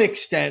some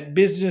extent,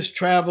 business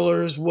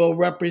travelers will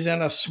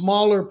represent a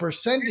smaller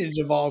percentage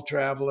of all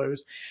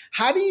travelers,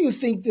 how do you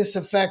think this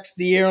affects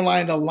the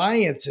airline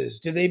alliances?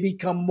 Do they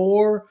become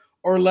more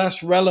or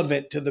less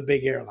relevant to the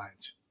big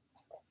airlines?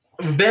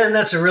 Ben,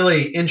 that's a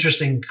really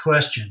interesting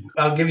question.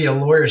 I'll give you a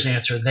lawyer's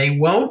answer. They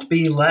won't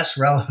be less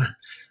relevant.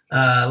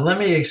 Let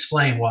me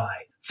explain why.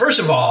 First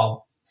of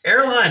all,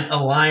 airline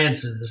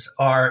alliances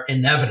are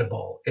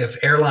inevitable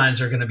if airlines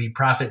are going to be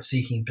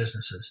profit-seeking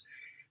businesses.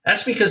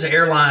 That's because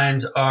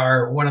airlines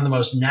are one of the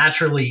most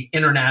naturally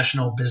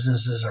international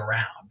businesses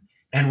around.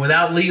 And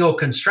without legal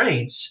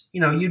constraints,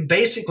 you'd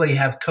basically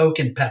have Coke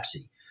and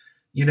Pepsi.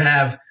 You'd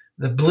have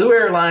the blue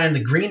airline,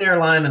 the green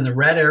airline, and the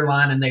red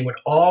airline, and they would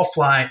all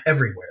fly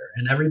everywhere.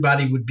 And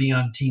everybody would be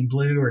on team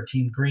blue or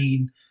team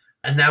green,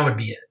 and that would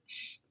be it.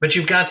 But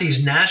you've got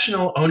these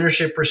national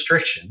ownership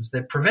restrictions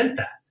that prevent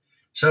that.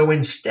 So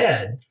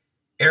instead,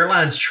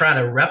 airlines try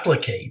to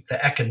replicate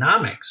the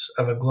economics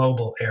of a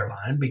global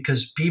airline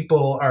because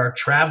people are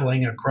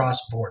traveling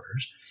across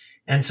borders.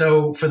 And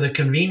so for the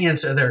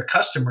convenience of their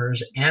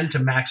customers and to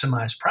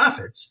maximize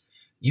profits,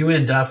 you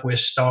end up with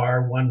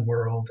Star,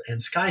 Oneworld, and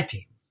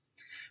SkyTeam.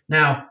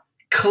 Now,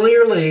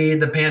 clearly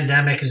the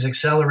pandemic has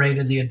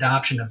accelerated the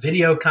adoption of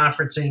video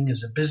conferencing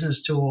as a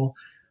business tool.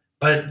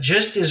 But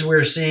just as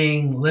we're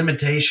seeing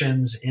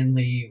limitations in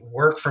the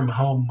work from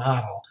home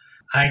model,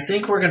 I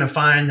think we're going to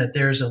find that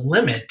there's a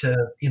limit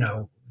to,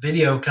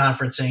 video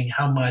conferencing,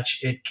 how much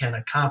it can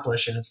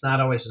accomplish. And it's not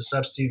always a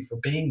substitute for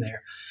being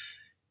there.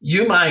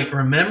 You might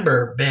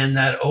remember, Ben,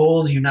 that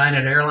old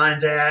United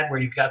Airlines ad where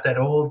you've got that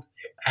old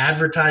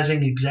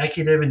advertising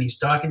executive and he's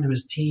talking to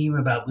his team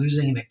about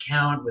losing an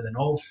account with an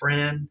old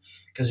friend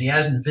because he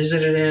hasn't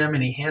visited him,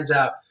 and he hands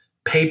out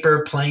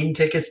paper plane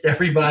tickets to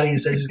everybody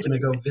and says he's going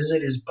to go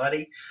visit his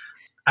buddy.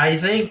 I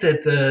think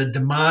that the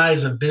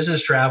demise of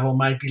business travel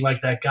might be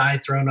like that guy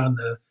thrown on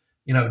the,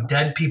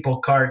 dead people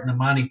cart in the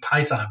Monty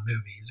Python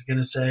movie. He's going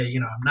to say,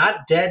 I'm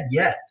not dead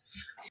yet.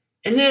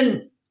 And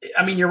then,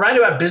 you're right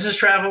about business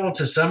travel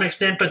to some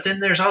extent, but then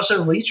there's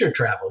also leisure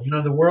travel.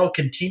 The world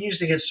continues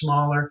to get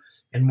smaller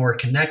and more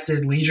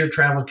connected. Leisure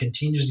travel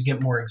continues to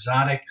get more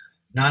exotic.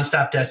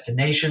 Nonstop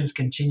destinations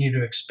continue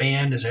to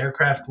expand as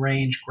aircraft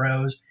range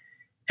grows.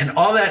 And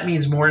all that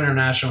means more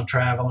international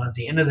travel. And at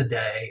the end of the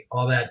day,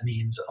 all that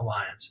means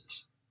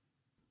alliances.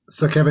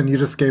 So, Kevin, you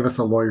just gave us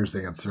a lawyer's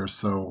answer.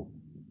 So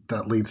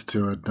that leads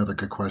to another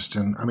good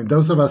question.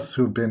 Those of us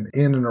who've been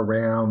in and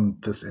around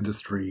this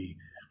industry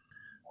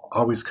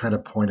always kind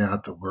of point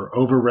out that we're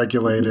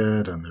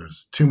overregulated and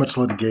there's too much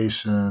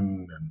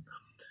litigation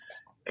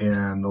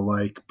and the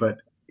like. But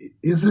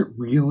is it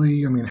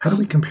really? How do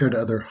we compare to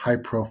other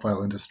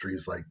high-profile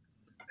industries like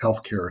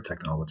healthcare or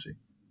technology?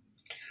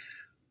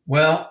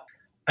 Well,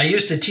 I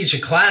used to teach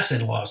a class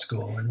in law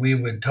school, and we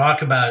would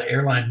talk about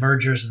airline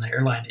mergers and the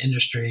airline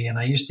industry. And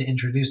I used to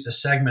introduce the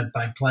segment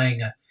by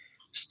playing a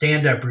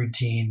stand-up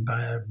routine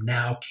by a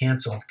now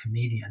canceled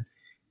comedian.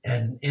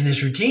 And in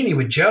his routine, he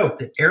would joke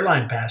that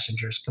airline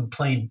passengers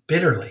complain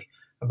bitterly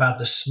about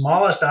the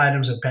smallest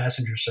items of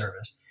passenger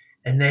service,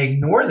 and they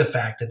ignore the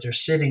fact that they're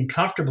sitting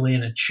comfortably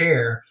in a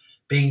chair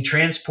being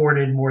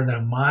transported more than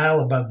a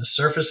mile above the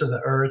surface of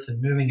the earth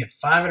and moving at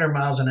 500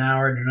 miles an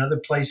hour to another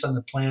place on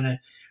the planet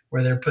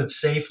where they're put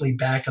safely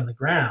back on the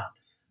ground.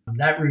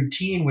 That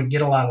routine would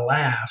get a lot of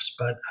laughs,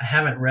 but I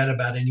haven't read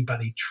about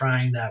anybody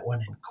trying that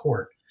one in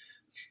court.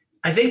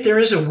 I think there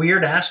is a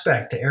weird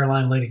aspect to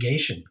airline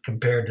litigation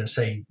compared to,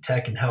 say,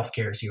 tech and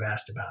healthcare, as you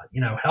asked about.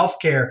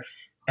 Healthcare,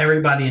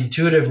 everybody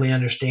intuitively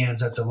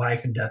understands that's a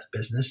life and death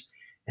business.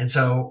 And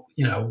so,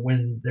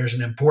 when there's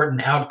an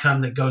important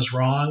outcome that goes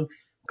wrong,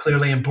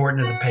 clearly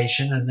important to the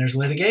patient, and there's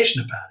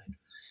litigation about it.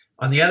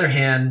 On the other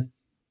hand,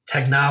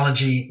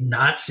 technology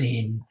not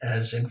seen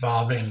as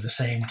involving the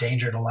same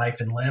danger to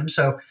life and limb.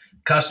 So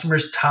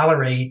customers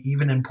tolerate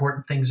even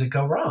important things that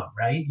go wrong,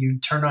 right? You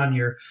turn on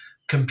your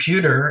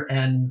computer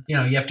and you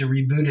have to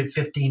reboot it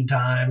 15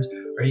 times,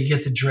 or you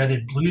get the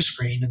dreaded blue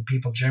screen, and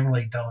people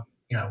generally don't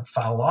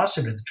file a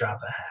lawsuit at the drop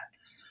of a hat.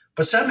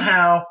 But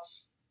somehow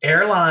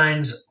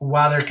airlines,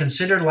 while they're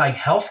considered like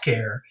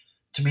healthcare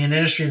to be an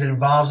industry that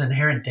involves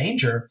inherent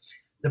danger,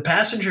 the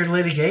passenger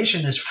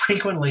litigation is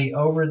frequently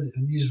over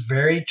these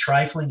very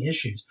trifling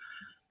issues.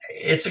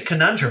 It's a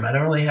conundrum. I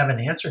don't really have an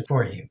answer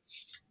for you.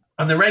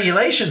 On the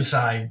regulation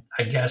side,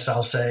 I guess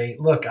I'll say,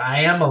 look,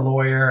 I am a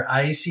lawyer.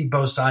 I see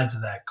both sides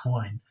of that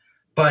coin.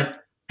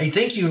 But I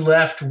think you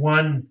left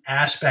one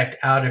aspect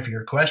out of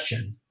your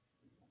question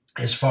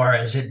as far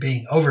as it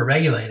being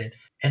overregulated,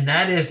 and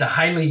that is the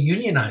highly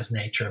unionized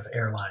nature of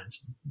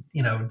airlines.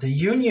 The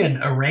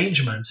union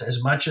arrangements,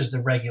 as much as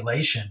the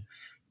regulation,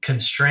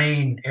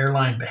 constrain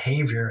airline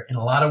behavior in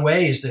a lot of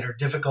ways that are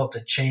difficult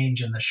to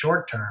change in the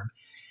short term.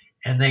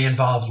 And they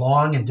involve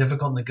long and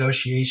difficult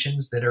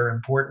negotiations that are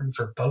important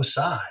for both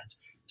sides.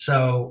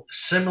 So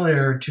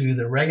similar to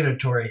the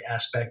regulatory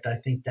aspect, I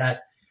think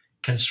that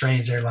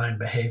constrains airline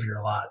behavior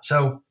a lot.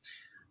 So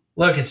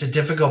look, it's a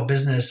difficult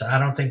business. I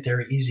don't think there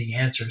are easy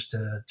answers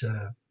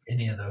to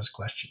any of those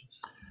questions.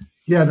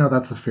 Yeah, no,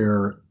 that's a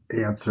fair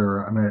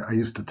answer. I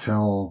used to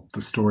tell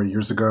the story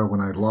years ago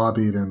when I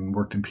lobbied and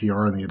worked in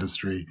PR in the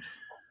industry.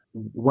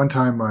 One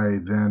time my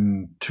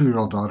then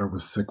 2-year-old daughter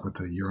was sick with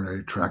a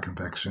urinary tract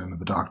infection, and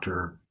the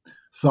doctor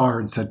saw her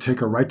and said, take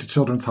her right to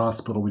Children's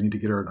Hospital. We need to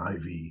get her an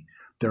IV.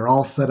 They're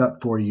all set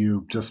up for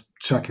you. Just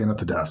check in at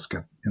the desk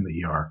in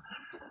the ER.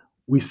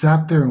 We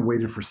sat there and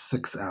waited for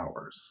 6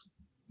 hours.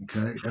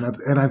 Okay.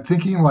 And I'm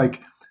thinking, like,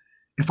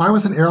 if I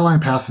was an airline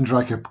passenger,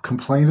 I could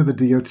complain to the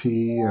DOT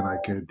and I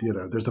could,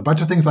 there's a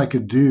bunch of things I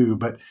could do.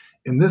 But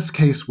in this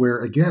case where,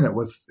 again, it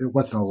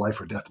wasn't a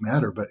life or death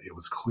matter, but it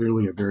was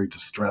clearly a very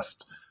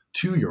distressed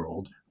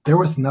 2-year-old, there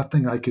was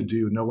nothing I could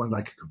do, no one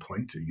I could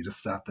complain to. You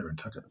just sat there and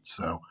took it.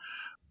 So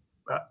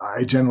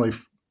I generally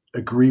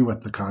agree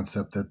with the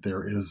concept that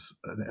there is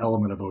an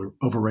element of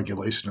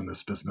overregulation in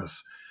this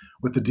business,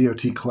 with the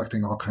DOT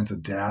collecting all kinds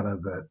of data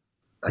that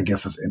I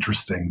guess is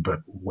interesting, but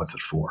what's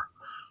it for?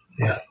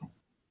 Yeah.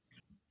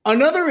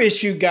 Another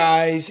issue,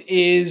 guys,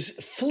 is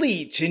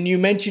fleets. And you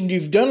mentioned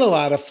you've done a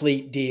lot of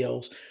fleet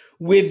deals.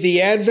 With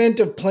the advent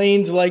of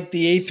planes like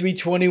the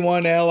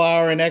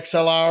A321LR and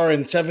XLR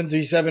and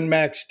 737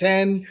 MAX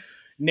 10,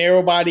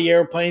 narrow-body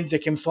airplanes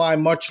that can fly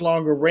much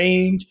longer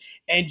range,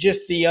 and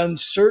just the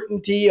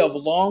uncertainty of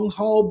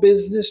long-haul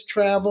business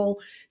travel,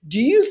 do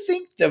you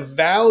think the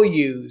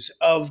values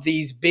of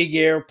these big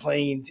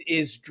airplanes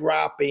is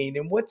dropping?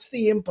 And what's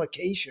the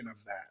implication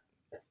of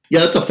that? Yeah,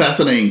 that's a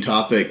fascinating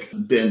topic,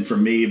 Ben, for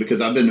me, because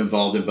I've been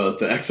involved in both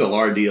the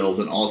XLR deals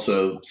and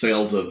also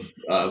sales of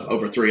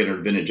over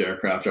 300 vintage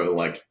aircraft over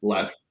the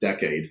last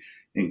decade,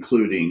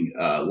 including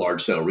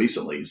large sale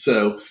recently.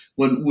 So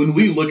when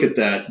we look at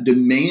that,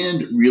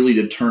 demand really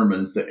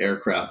determines the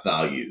aircraft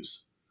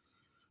values.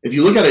 If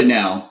you look at it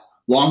now,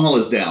 long haul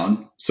is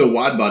down, so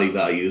wide body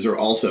values are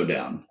also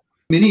down.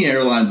 Many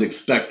airlines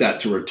expect that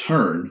to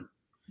return,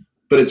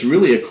 but it's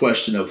really a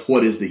question of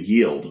what is the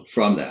yield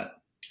from that.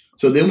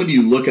 So then when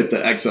you look at the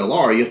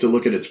XLR, you have to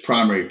look at its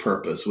primary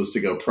purpose was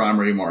to go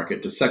primary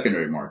market to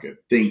secondary market.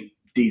 Think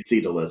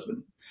DC to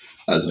Lisbon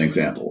as an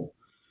example.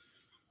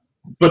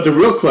 But the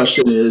real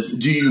question is,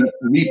 do you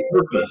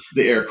repurpose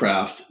the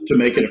aircraft to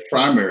make it a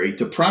primary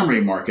to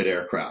primary market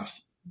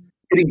aircraft?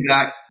 Getting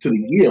back to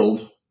the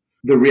yield,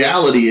 the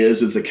reality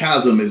is the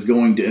chasm is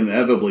going to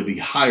inevitably be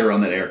higher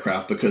on that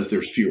aircraft because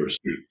there's fewer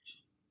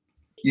seats.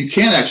 You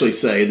can actually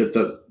say that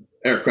the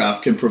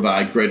aircraft can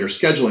provide greater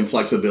scheduling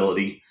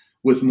flexibility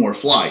with more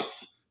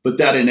flights, but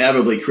that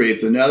inevitably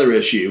creates another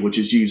issue, which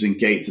is using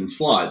gates and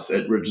slots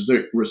at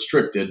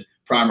restricted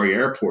primary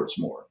airports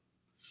more.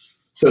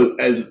 So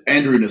as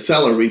Andrew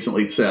Nocella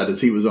recently said, as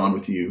he was on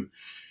with you,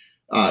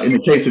 in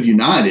the case of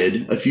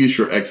United, a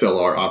future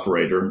XLR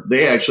operator,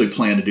 they actually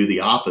plan to do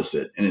the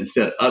opposite and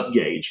instead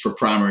upgauge for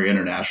primary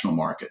international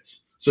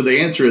markets. So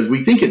the answer is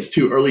we think it's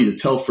too early to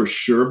tell for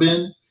sure,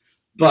 Ben,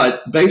 but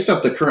based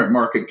off the current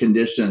market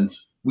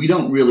conditions, we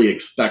don't really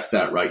expect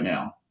that right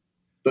now.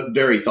 But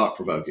very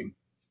thought-provoking.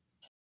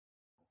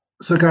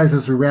 So, guys,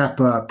 as we wrap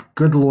up,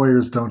 good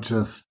lawyers don't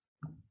just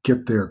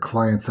get their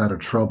clients out of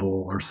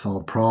trouble or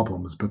solve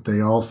problems, but they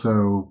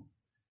also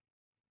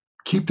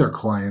keep their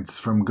clients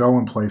from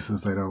going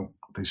places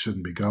they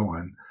shouldn't be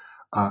going,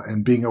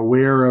 and being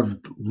aware of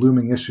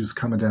looming issues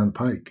coming down the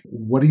pike.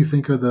 What do you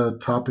think are the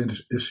top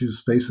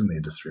issues facing the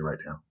industry right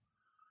now?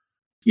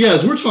 Yeah,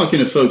 as we're talking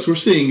to folks, we're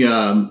seeing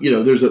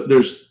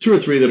there's two or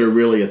three that are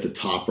really at the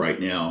top right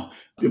now.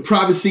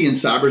 Privacy and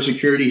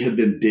cybersecurity have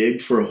been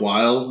big for a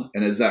while,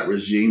 and as that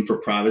regime for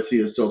privacy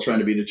is still trying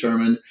to be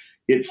determined,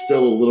 it's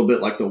still a little bit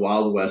like the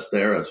Wild West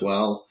there as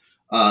well.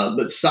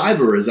 But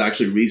cyber has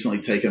actually recently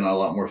taken on a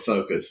lot more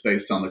focus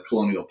based on the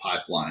Colonial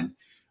Pipeline.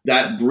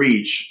 That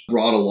breach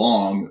brought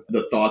along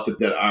the thought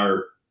that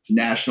our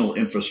national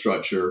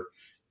infrastructure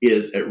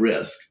is at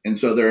risk. And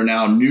so there are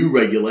now new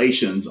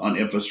regulations on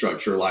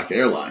infrastructure like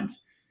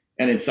airlines.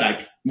 And in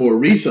fact, more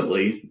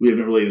recently, we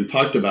haven't really even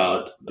talked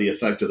about the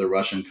effect of the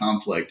Russian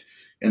conflict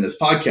in this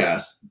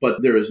podcast,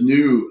 but there is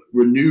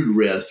renewed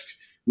risk,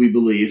 we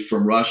believe,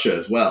 from Russia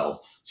as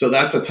well. So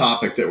that's a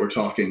topic that we're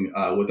talking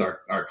with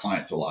our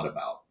clients a lot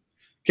about.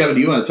 Kevin,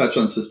 do you want to touch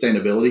on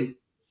sustainability?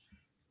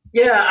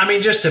 Yeah, I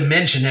mean, just to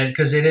mention it,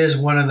 because it is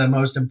one of the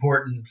most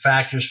important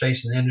factors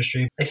facing the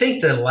industry. I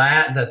think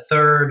the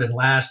third and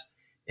last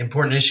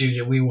important issue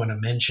that we want to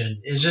mention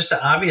is just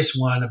the obvious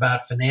one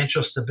about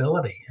financial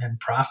stability and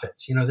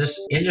profits.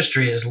 This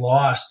industry has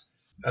lost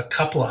a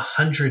couple of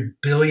 $100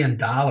 billion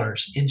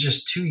in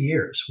just 2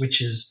 years,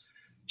 which is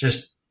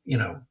just,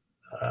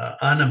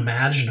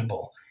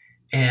 unimaginable.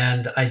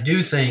 And I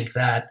do think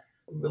that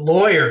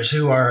lawyers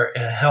who are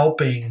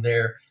helping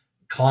their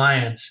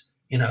clients,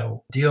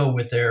 deal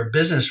with their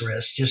business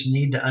risks just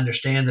need to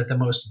understand that the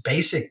most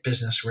basic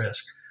business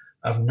risk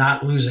of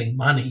not losing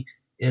money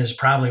is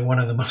probably one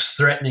of the most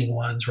threatening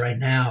ones right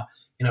now,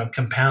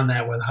 compound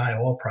that with high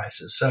oil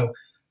prices. So,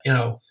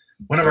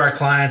 one of our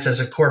clients has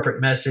a corporate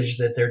message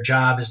that their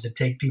job is to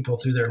take people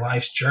through their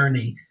life's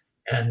journey.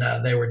 And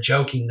they were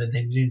joking that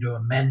they need to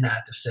amend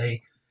that to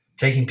say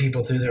taking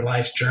people through their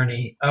life's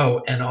journey.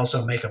 Oh, and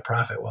also make a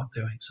profit while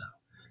doing so.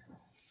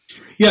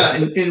 Yeah.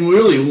 And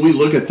really, when we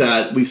look at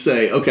that, we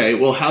say, okay,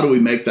 well, how do we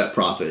make that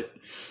profit?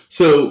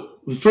 So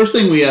the first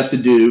thing we have to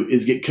do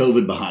is get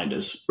COVID behind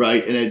us,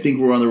 right? And I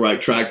think we're on the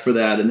right track for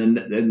that. And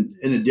then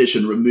in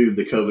addition, remove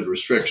the COVID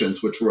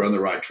restrictions, which we're on the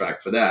right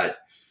track for that.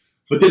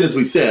 But then, as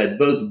we said,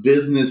 both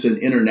business and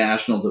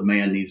international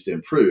demand needs to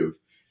improve.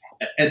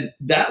 And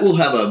that will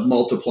have a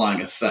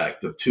multiplying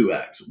effect of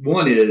 2x.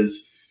 One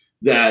is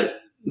that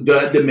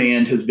the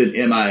demand has been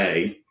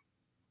MIA,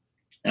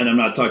 and I'm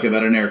not talking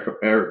about an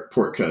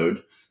airport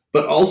code,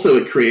 but also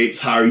it creates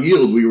higher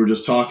yield we were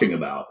just talking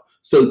about.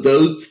 So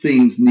those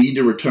things need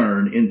to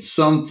return in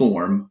some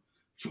form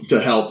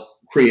to help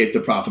create the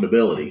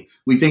profitability.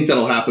 We think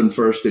that'll happen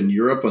first in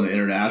Europe on the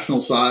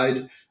international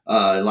side,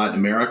 Latin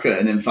America,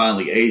 and then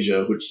finally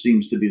Asia, which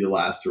seems to be the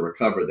last to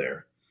recover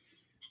there.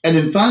 And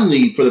then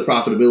finally, for the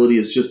profitability,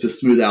 is just to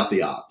smooth out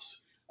the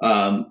ops.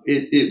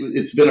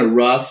 It's been a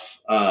rough,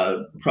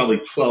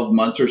 probably 12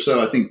 months or so.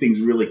 I think things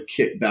really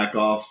kicked back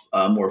off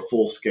more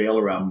full scale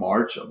around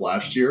March of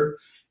last year.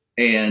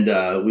 And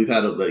we've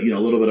had a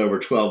little bit over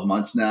 12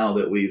 months now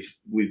that we've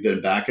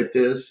been back at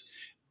this.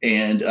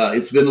 And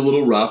it's been a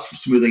little rough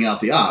smoothing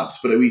out the ops.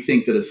 But we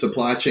think that as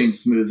supply chain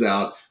smooths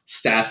out,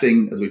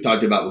 staffing, as we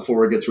talked about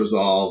before, it gets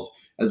resolved,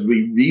 as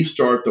we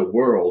restart the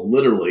world,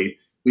 literally,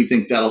 we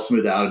think that'll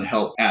smooth out and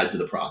help add to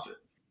the profit.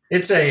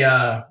 It's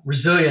a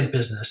resilient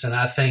business, and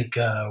I think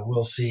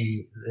we'll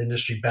see the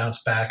industry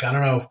bounce back. I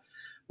don't know if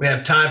we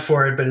have time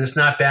for it, but it's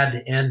not bad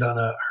to end on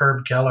a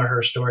Herb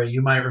Kelleher story.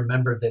 You might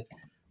remember that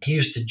he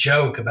used to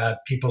joke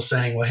about people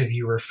saying, well, have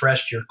you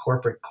refreshed your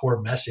corporate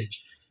core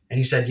message? And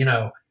he said,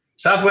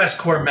 Southwest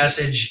core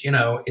message,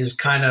 is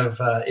kind of,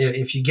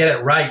 if you get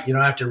it right, you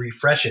don't have to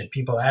refresh it.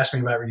 People ask me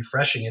about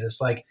refreshing it. It's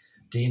like,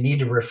 do you need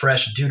to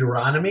refresh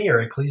Deuteronomy or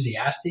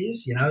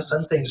Ecclesiastes?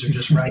 Some things are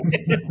just right.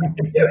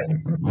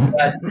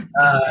 But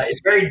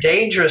it's very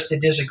dangerous to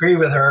disagree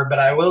with her. But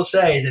I will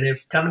say that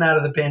if coming out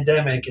of the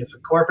pandemic, if a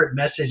corporate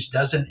message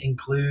doesn't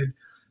include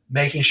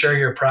making sure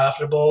you're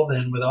profitable,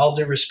 then with all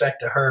due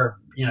respect to her,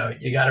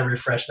 you got to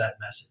refresh that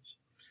message.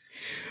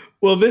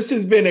 Well, this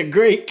has been a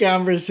great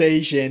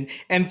conversation.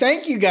 And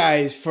thank you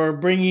guys for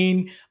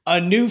bringing a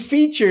new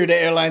feature to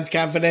Airlines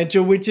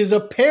Confidential, which is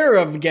a pair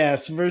of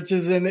guests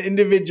versus an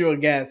individual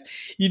guest.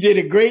 You did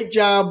a great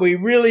job. We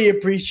really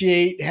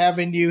appreciate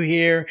having you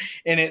here.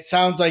 And it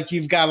sounds like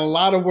you've got a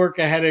lot of work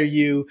ahead of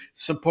you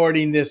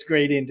supporting this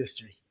great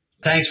industry.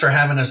 Thanks for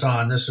having us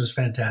on. This was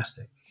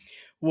fantastic.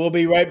 We'll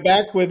be right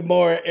back with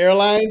more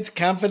Airlines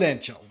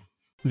Confidential.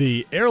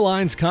 The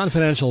Airlines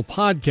Confidential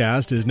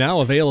podcast is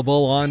now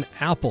available on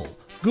Apple,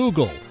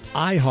 Google,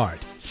 iHeart,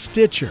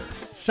 Stitcher,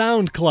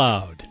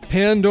 SoundCloud,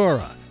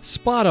 Pandora,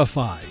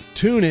 Spotify,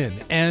 TuneIn,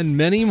 and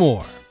many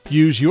more.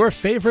 Use your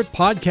favorite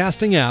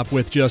podcasting app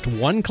with just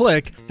one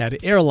click at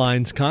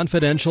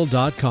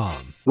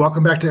airlinesconfidential.com.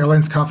 Welcome back to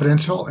Airlines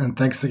Confidential, and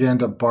thanks again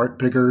to Bart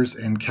Biggers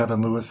and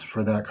Kevin Lewis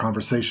for that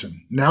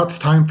conversation. Now it's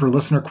time for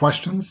listener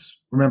questions.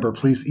 Remember,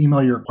 please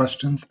email your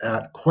questions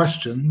at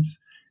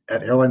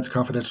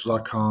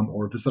questions@airlinesconfidential.com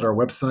or visit our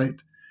website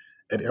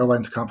at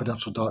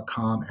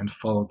airlinesconfidential.com and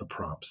follow the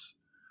prompts.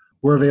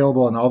 We're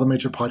available on all the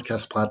major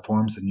podcast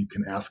platforms, and you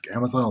can ask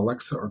Amazon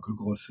Alexa or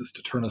Google Assist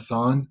to turn us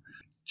on.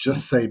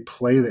 Just say,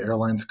 play the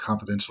Airlines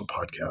Confidential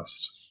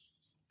podcast.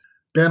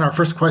 Ben, our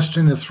first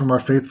question is from our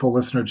faithful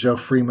listener, Joe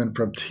Freeman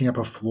from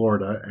Tampa,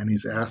 Florida, and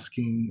he's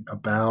asking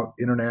about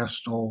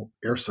international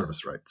air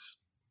service rights.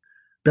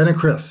 Ben and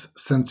Chris,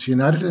 since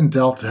United and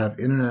Delta have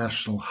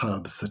international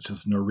hubs such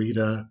as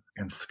Narita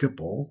and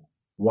Schiphol,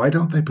 why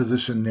don't they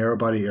position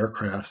narrow-body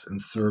aircrafts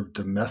and serve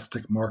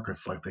domestic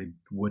markets like they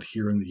would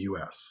here in the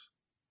U.S.?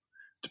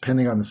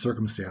 Depending on the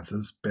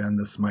circumstances, Ben,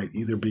 this might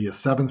either be a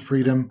 7th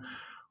Freedom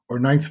or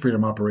 9th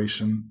Freedom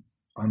operation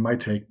on my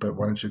take, but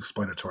why don't you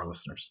explain it to our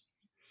listeners?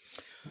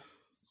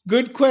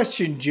 Good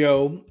question,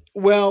 Joe.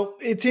 Well,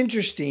 it's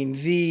interesting.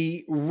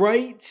 The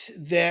rights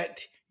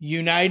that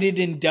United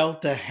and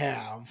Delta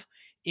have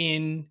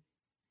in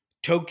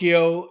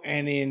Tokyo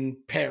and in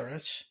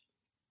Paris,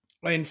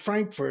 and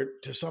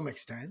Frankfurt to some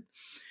extent,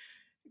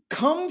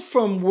 come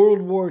from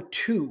World War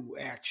II,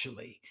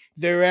 actually.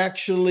 They're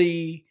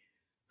actually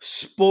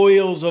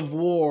spoils of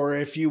war,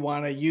 if you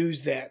want to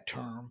use that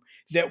term,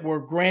 that were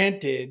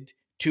granted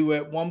to,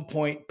 at one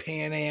point,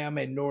 Pan Am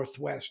and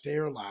Northwest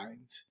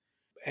Airlines.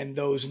 And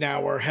those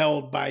now are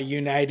held by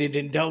United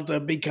and Delta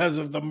because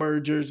of the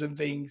mergers and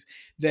things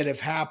that have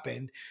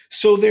happened.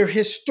 So they're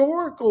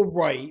historical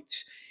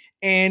rights,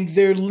 and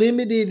they're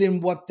limited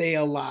in what they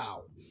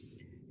allow.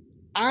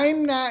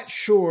 I'm not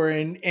sure,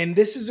 and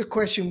this is a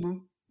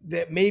question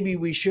that maybe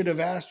we should have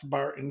asked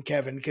Bart and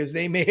Kevin, because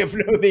they may have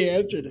known the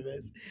answer to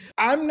this.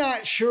 I'm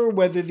not sure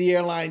whether the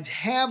airlines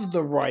have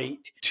the right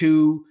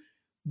to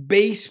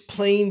base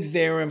planes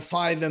there and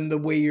fly them the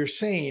way you're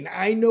saying.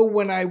 I know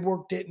when I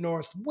worked at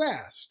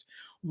Northwest,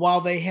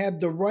 while they had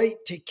the right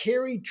to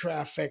carry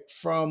traffic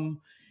from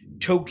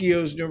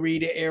Tokyo's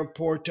Narita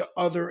Airport to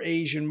other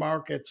Asian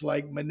markets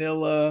like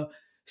Manila,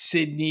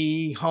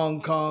 Sydney,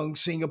 Hong Kong,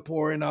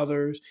 Singapore, and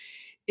others,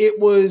 it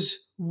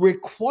was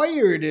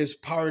required as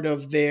part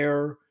of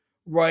their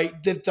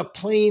right that the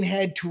plane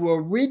had to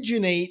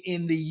originate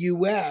in the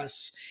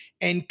U.S.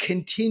 and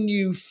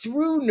continue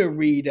through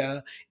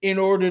Narita in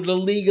order to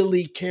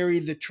legally carry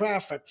the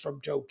traffic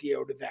from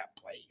Tokyo to that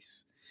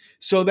place.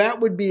 So that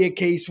would be a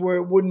case where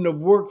it wouldn't have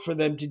worked for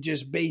them to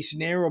just base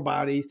narrow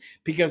bodies,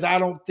 because I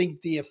don't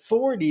think the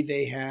authority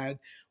they had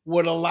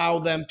would allow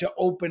them to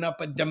open up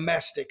a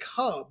domestic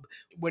hub.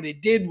 What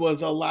it did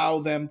was allow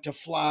them to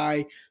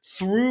fly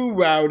through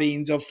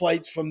routings of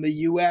flights from the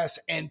U.S.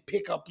 and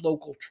pick up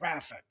local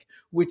traffic,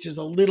 which is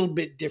a little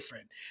bit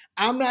different.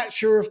 I'm not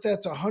sure if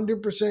that's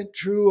 100%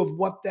 true of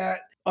what that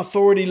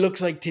authority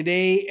looks like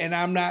today, and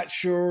I'm not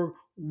sure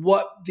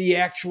what the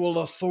actual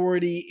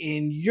authority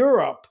in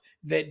Europe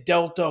that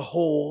Delta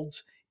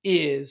holds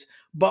is.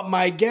 But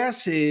my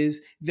guess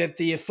is that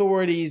the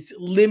authorities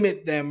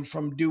limit them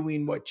from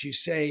doing what you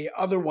say.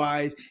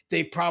 Otherwise,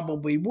 they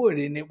probably would,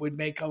 and it would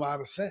make a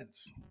lot of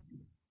sense.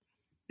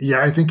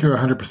 Yeah, I think you're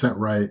 100%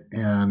 right.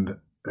 And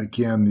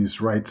again, these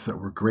rights that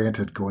were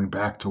granted going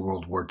back to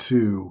World War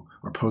II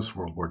or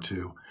post-World War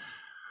II,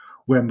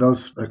 when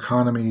those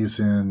economies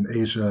in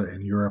Asia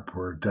and Europe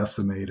were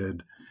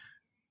decimated,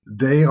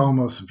 they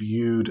almost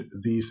viewed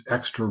these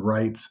extra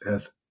rights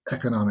as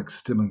economic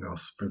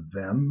stimulus for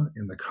them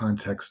in the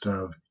context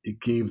of it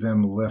gave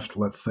them lift,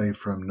 let's say,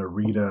 from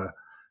Narita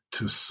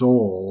to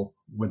Seoul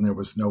when there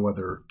was no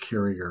other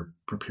carrier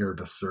prepared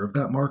to serve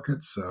that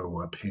market.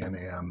 So a Pan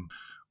Am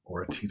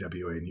or a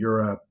TWA in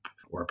Europe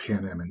or a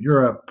Pan Am in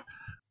Europe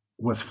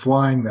was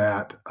flying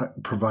that,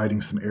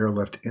 providing some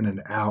airlift in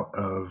and out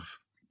of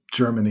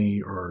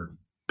Germany or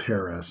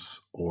Paris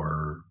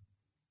or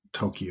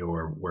Tokyo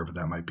or wherever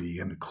that might be.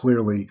 And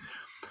clearly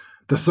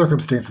the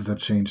circumstances have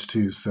changed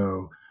too.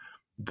 So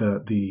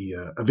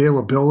the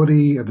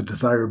availability and the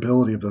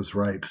desirability of those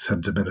rights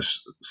have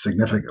diminished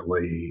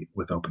significantly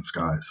with open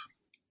skies.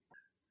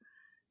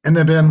 And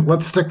then, Ben,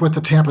 let's stick with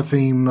the Tampa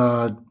theme.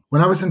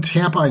 When I was in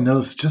Tampa, I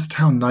noticed just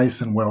how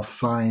nice and well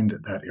signed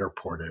that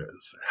airport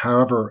is.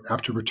 However,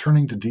 after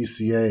returning to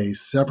DCA,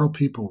 several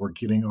people were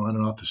getting on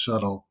and off the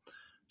shuttle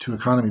to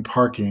economy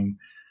parking,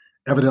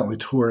 evidently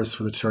tourists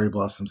for the cherry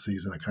blossom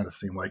season, it kind of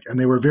seemed like. And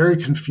they were very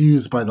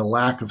confused by the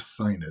lack of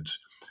signage.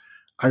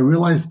 I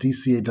realize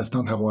DCA does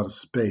not have a lot of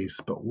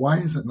space, but why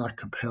is it not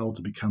compelled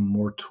to become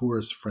more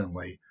tourist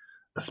friendly,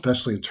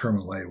 especially in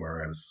Terminal A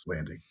where I was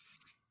landing?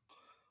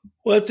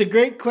 Well, it's a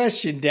great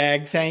question,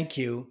 Dag. Thank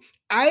you.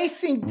 I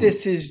think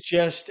this is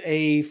just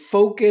a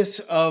focus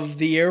of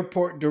the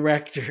airport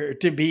director,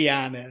 to be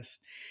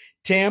honest.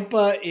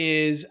 Tampa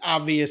is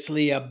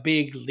obviously a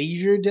big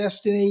leisure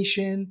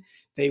destination.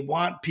 They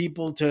want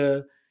people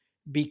to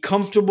be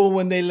comfortable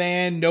when they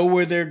land, know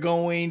where they're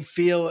going,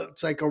 feel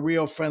it's like a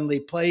real friendly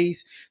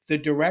place. The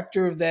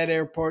director of that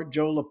airport,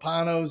 Joe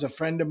Lopano, is a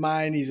friend of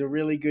mine. He's a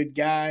really good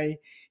guy.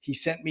 He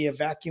sent me a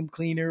vacuum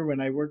cleaner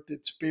when I worked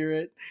at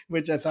Spirit,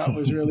 which I thought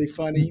was really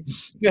funny.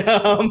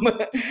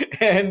 But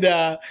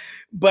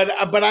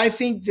I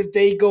think that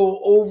they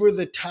go over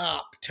the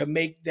top to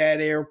make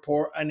that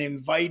airport an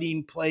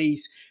inviting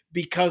place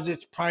because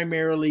it's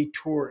primarily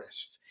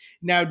tourists.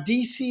 Now,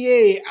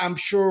 DCA, I'm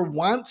sure,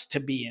 wants to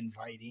be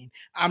inviting.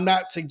 I'm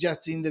not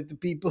suggesting that the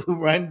people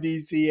who run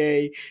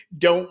DCA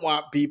don't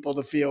want people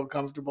to feel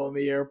comfortable in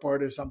the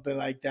airport or something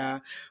like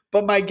that.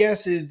 But my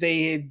guess is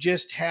they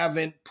just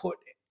haven't put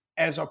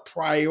as a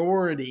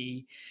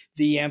priority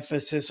the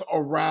emphasis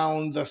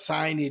around the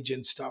signage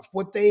and stuff.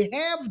 What they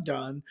have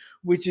done,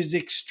 which is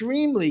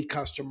extremely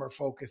customer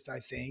focused, I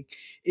think,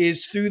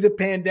 is through the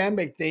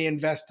pandemic, they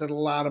invested a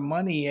lot of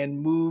money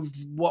and moved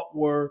what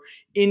were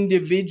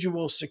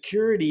individual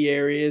security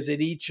areas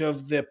at each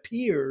of the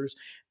piers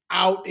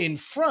out in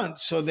front,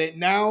 so that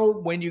now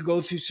when you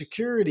go through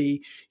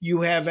security,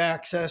 you have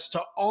access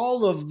to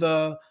all of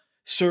the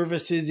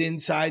services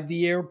inside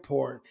the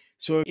airport.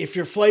 So if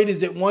your flight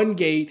is at one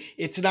gate,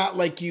 it's not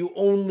like you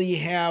only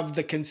have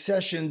the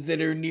concessions that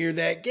are near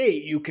that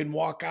gate. You can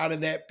walk out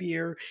of that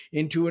pier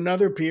into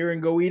another pier and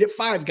go eat at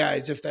Five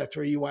Guys if that's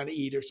where you want to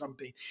eat or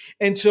something.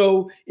 And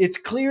so it's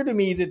clear to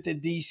me that the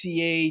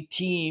DCA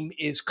team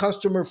is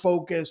customer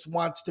focused,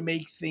 wants to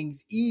make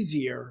things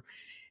easier.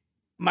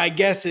 My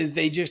guess is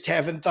they just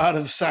haven't thought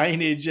of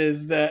signage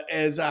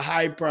as a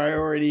high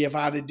priority of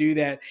how to do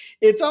that.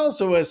 It's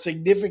also a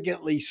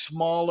significantly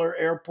smaller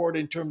airport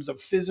in terms of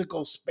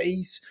physical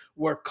space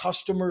where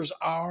customers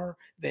are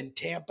than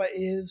Tampa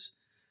is.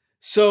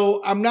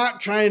 So I'm not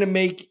trying to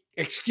make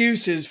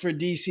excuses for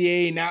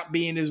DCA not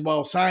being as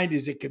well signed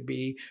as it could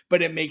be,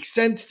 but it makes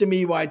sense to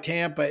me why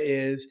Tampa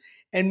is,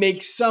 and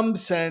makes some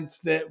sense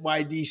that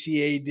why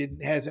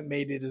DCA hasn't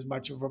made it as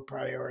much of a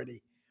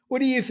priority.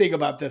 What do you think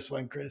about this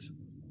one, Chris?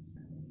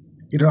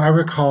 You know, I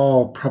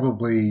recall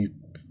probably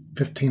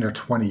 15 or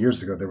 20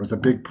 years ago, there was a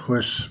big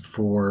push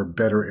for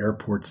better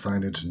airport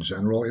signage in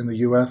general in the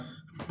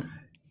U.S.,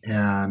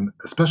 and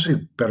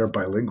especially better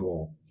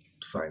bilingual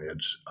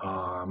signage,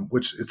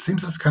 which it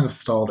seems that's kind of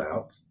stalled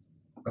out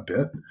a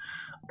bit.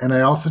 And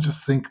I also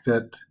just think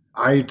that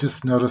I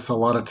just notice a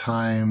lot of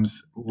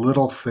times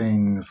little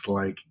things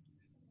like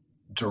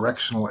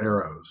directional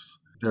arrows.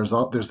 There's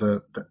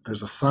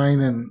a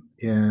sign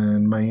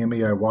in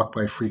Miami I walk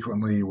by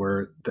frequently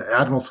where the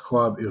Admirals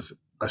Club is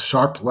a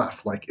sharp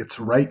left, like it's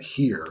right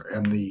here,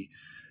 and the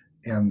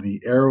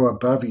arrow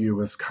above you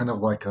is kind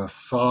of like a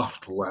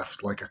soft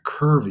left, like a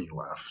curvy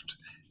left.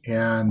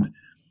 And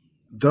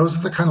those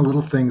are the kind of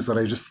little things that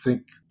I just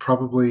think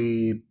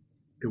probably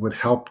it would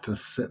help to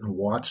sit and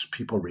watch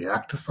people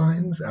react to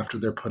signs after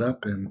they're put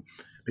up and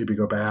maybe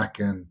go back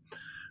and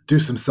do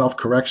some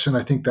self-correction.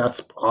 I think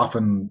that's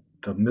often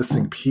the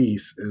missing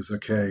piece is,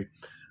 okay,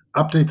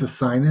 update the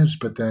signage,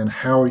 but then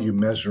how are you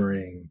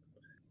measuring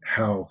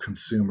how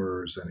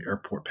consumers and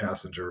airport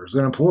passengers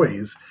and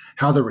employees,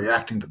 how they're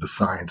reacting to the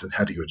signs and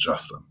how do you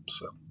adjust them.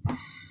 So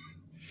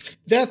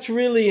that's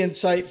really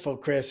insightful,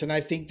 Chris, and I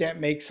think that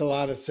makes a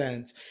lot of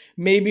sense.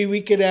 Maybe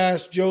we could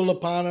ask Joe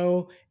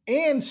Lopano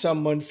and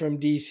someone from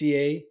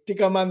DCA to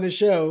come on the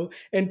show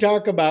and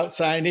talk about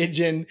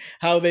signage and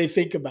how they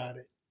think about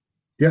it.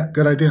 Yeah,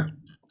 good idea.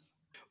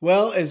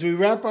 Well, as we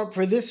wrap up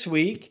for this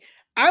week,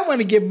 I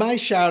want to give my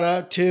shout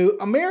out to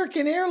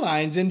American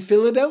Airlines in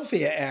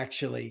Philadelphia,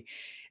 actually.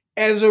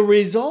 As a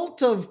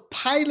result of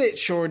pilot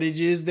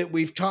shortages that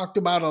we've talked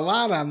about a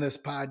lot on this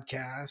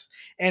podcast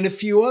and a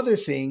few other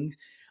things,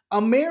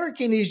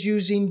 American is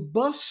using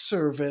bus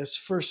service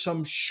for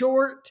some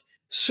short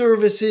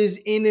services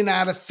in and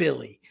out of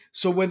Philly.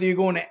 So whether you're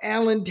going to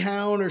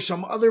Allentown or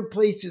some other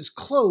places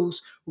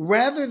close,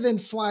 rather than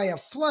fly a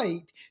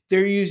flight,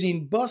 they're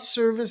using bus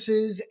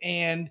services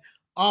and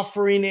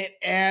offering it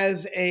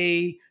as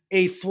a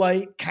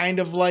flight, kind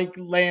of like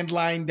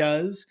Landline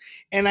does.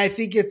 And I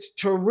think it's a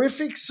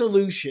terrific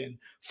solution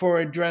for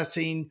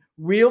addressing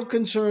real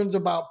concerns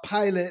about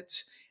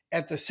pilots,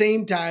 at the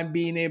same time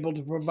being able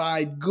to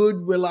provide good,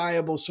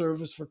 reliable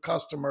service for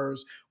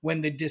customers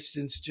when the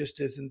distance just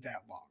isn't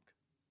that long.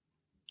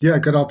 Yeah,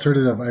 good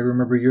alternative. I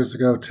remember years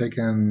ago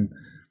taking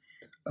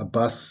a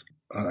bus,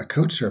 a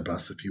code share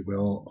bus, if you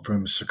will,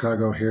 from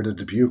Chicago here to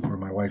Dubuque, where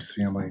my wife's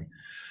family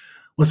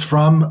was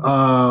from,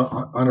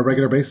 on a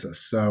regular basis.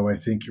 So I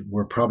think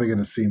we're probably going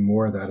to see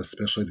more of that,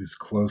 especially these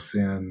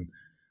close-in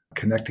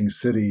connecting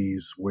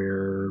cities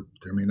where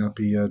there may not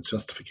be a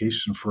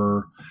justification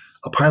for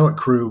a pilot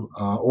crew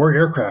or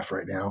aircraft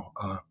right now,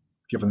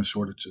 given the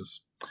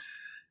shortages.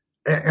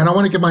 And I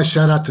want to give my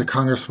shout out to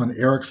Congressman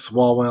Eric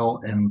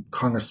Swalwell and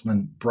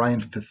Congressman Brian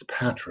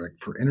Fitzpatrick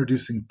for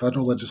introducing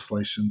federal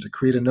legislation to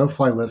create a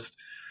no-fly list,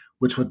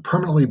 which would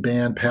permanently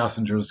ban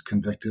passengers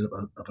convicted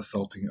of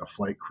assaulting a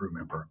flight crew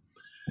member.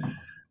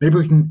 Maybe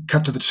we can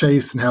cut to the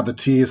chase and have the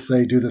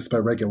TSA do this by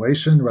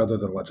regulation rather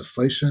than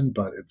legislation,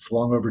 but it's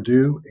long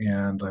overdue,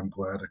 and I'm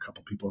glad a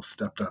couple people have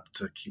stepped up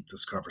to keep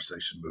this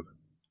conversation moving.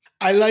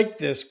 I like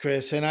this,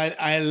 Chris, and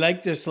I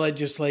like this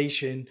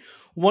legislation.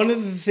 One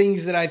of the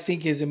things that I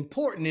think is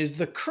important is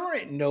the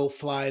current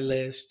no-fly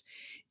list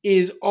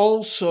is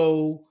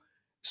also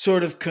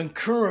sort of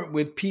concurrent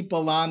with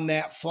people on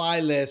that fly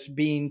list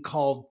being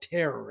called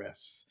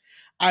terrorists.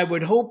 I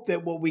would hope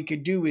that what we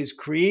could do is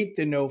create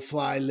the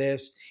no-fly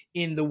list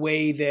in the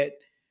way that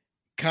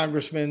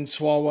Congressman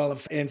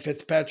Swalwell and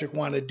Fitzpatrick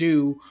want to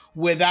do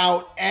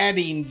without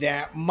adding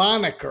that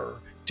moniker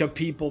to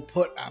people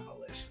put on the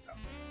list, though.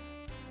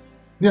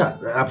 Yeah,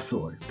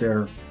 absolutely.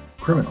 They're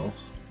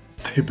criminals.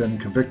 They've been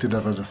convicted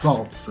of an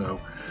assault, so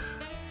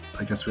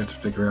I guess we have to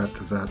figure out,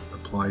 does that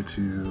apply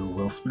to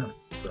Will Smith?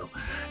 So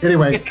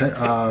anyway,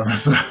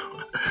 so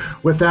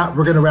with that,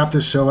 we're going to wrap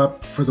this show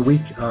up for the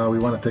week. We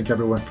want to thank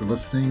everyone for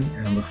listening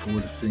and look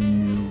forward to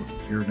seeing you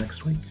here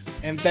next week.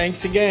 And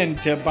thanks again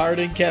to Bart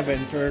and Kevin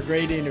for a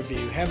great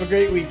interview. Have a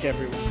great week,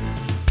 everyone.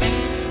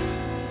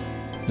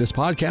 This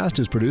podcast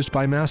is produced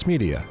by Mass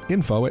Media.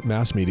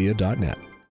 Info@massmedia.net.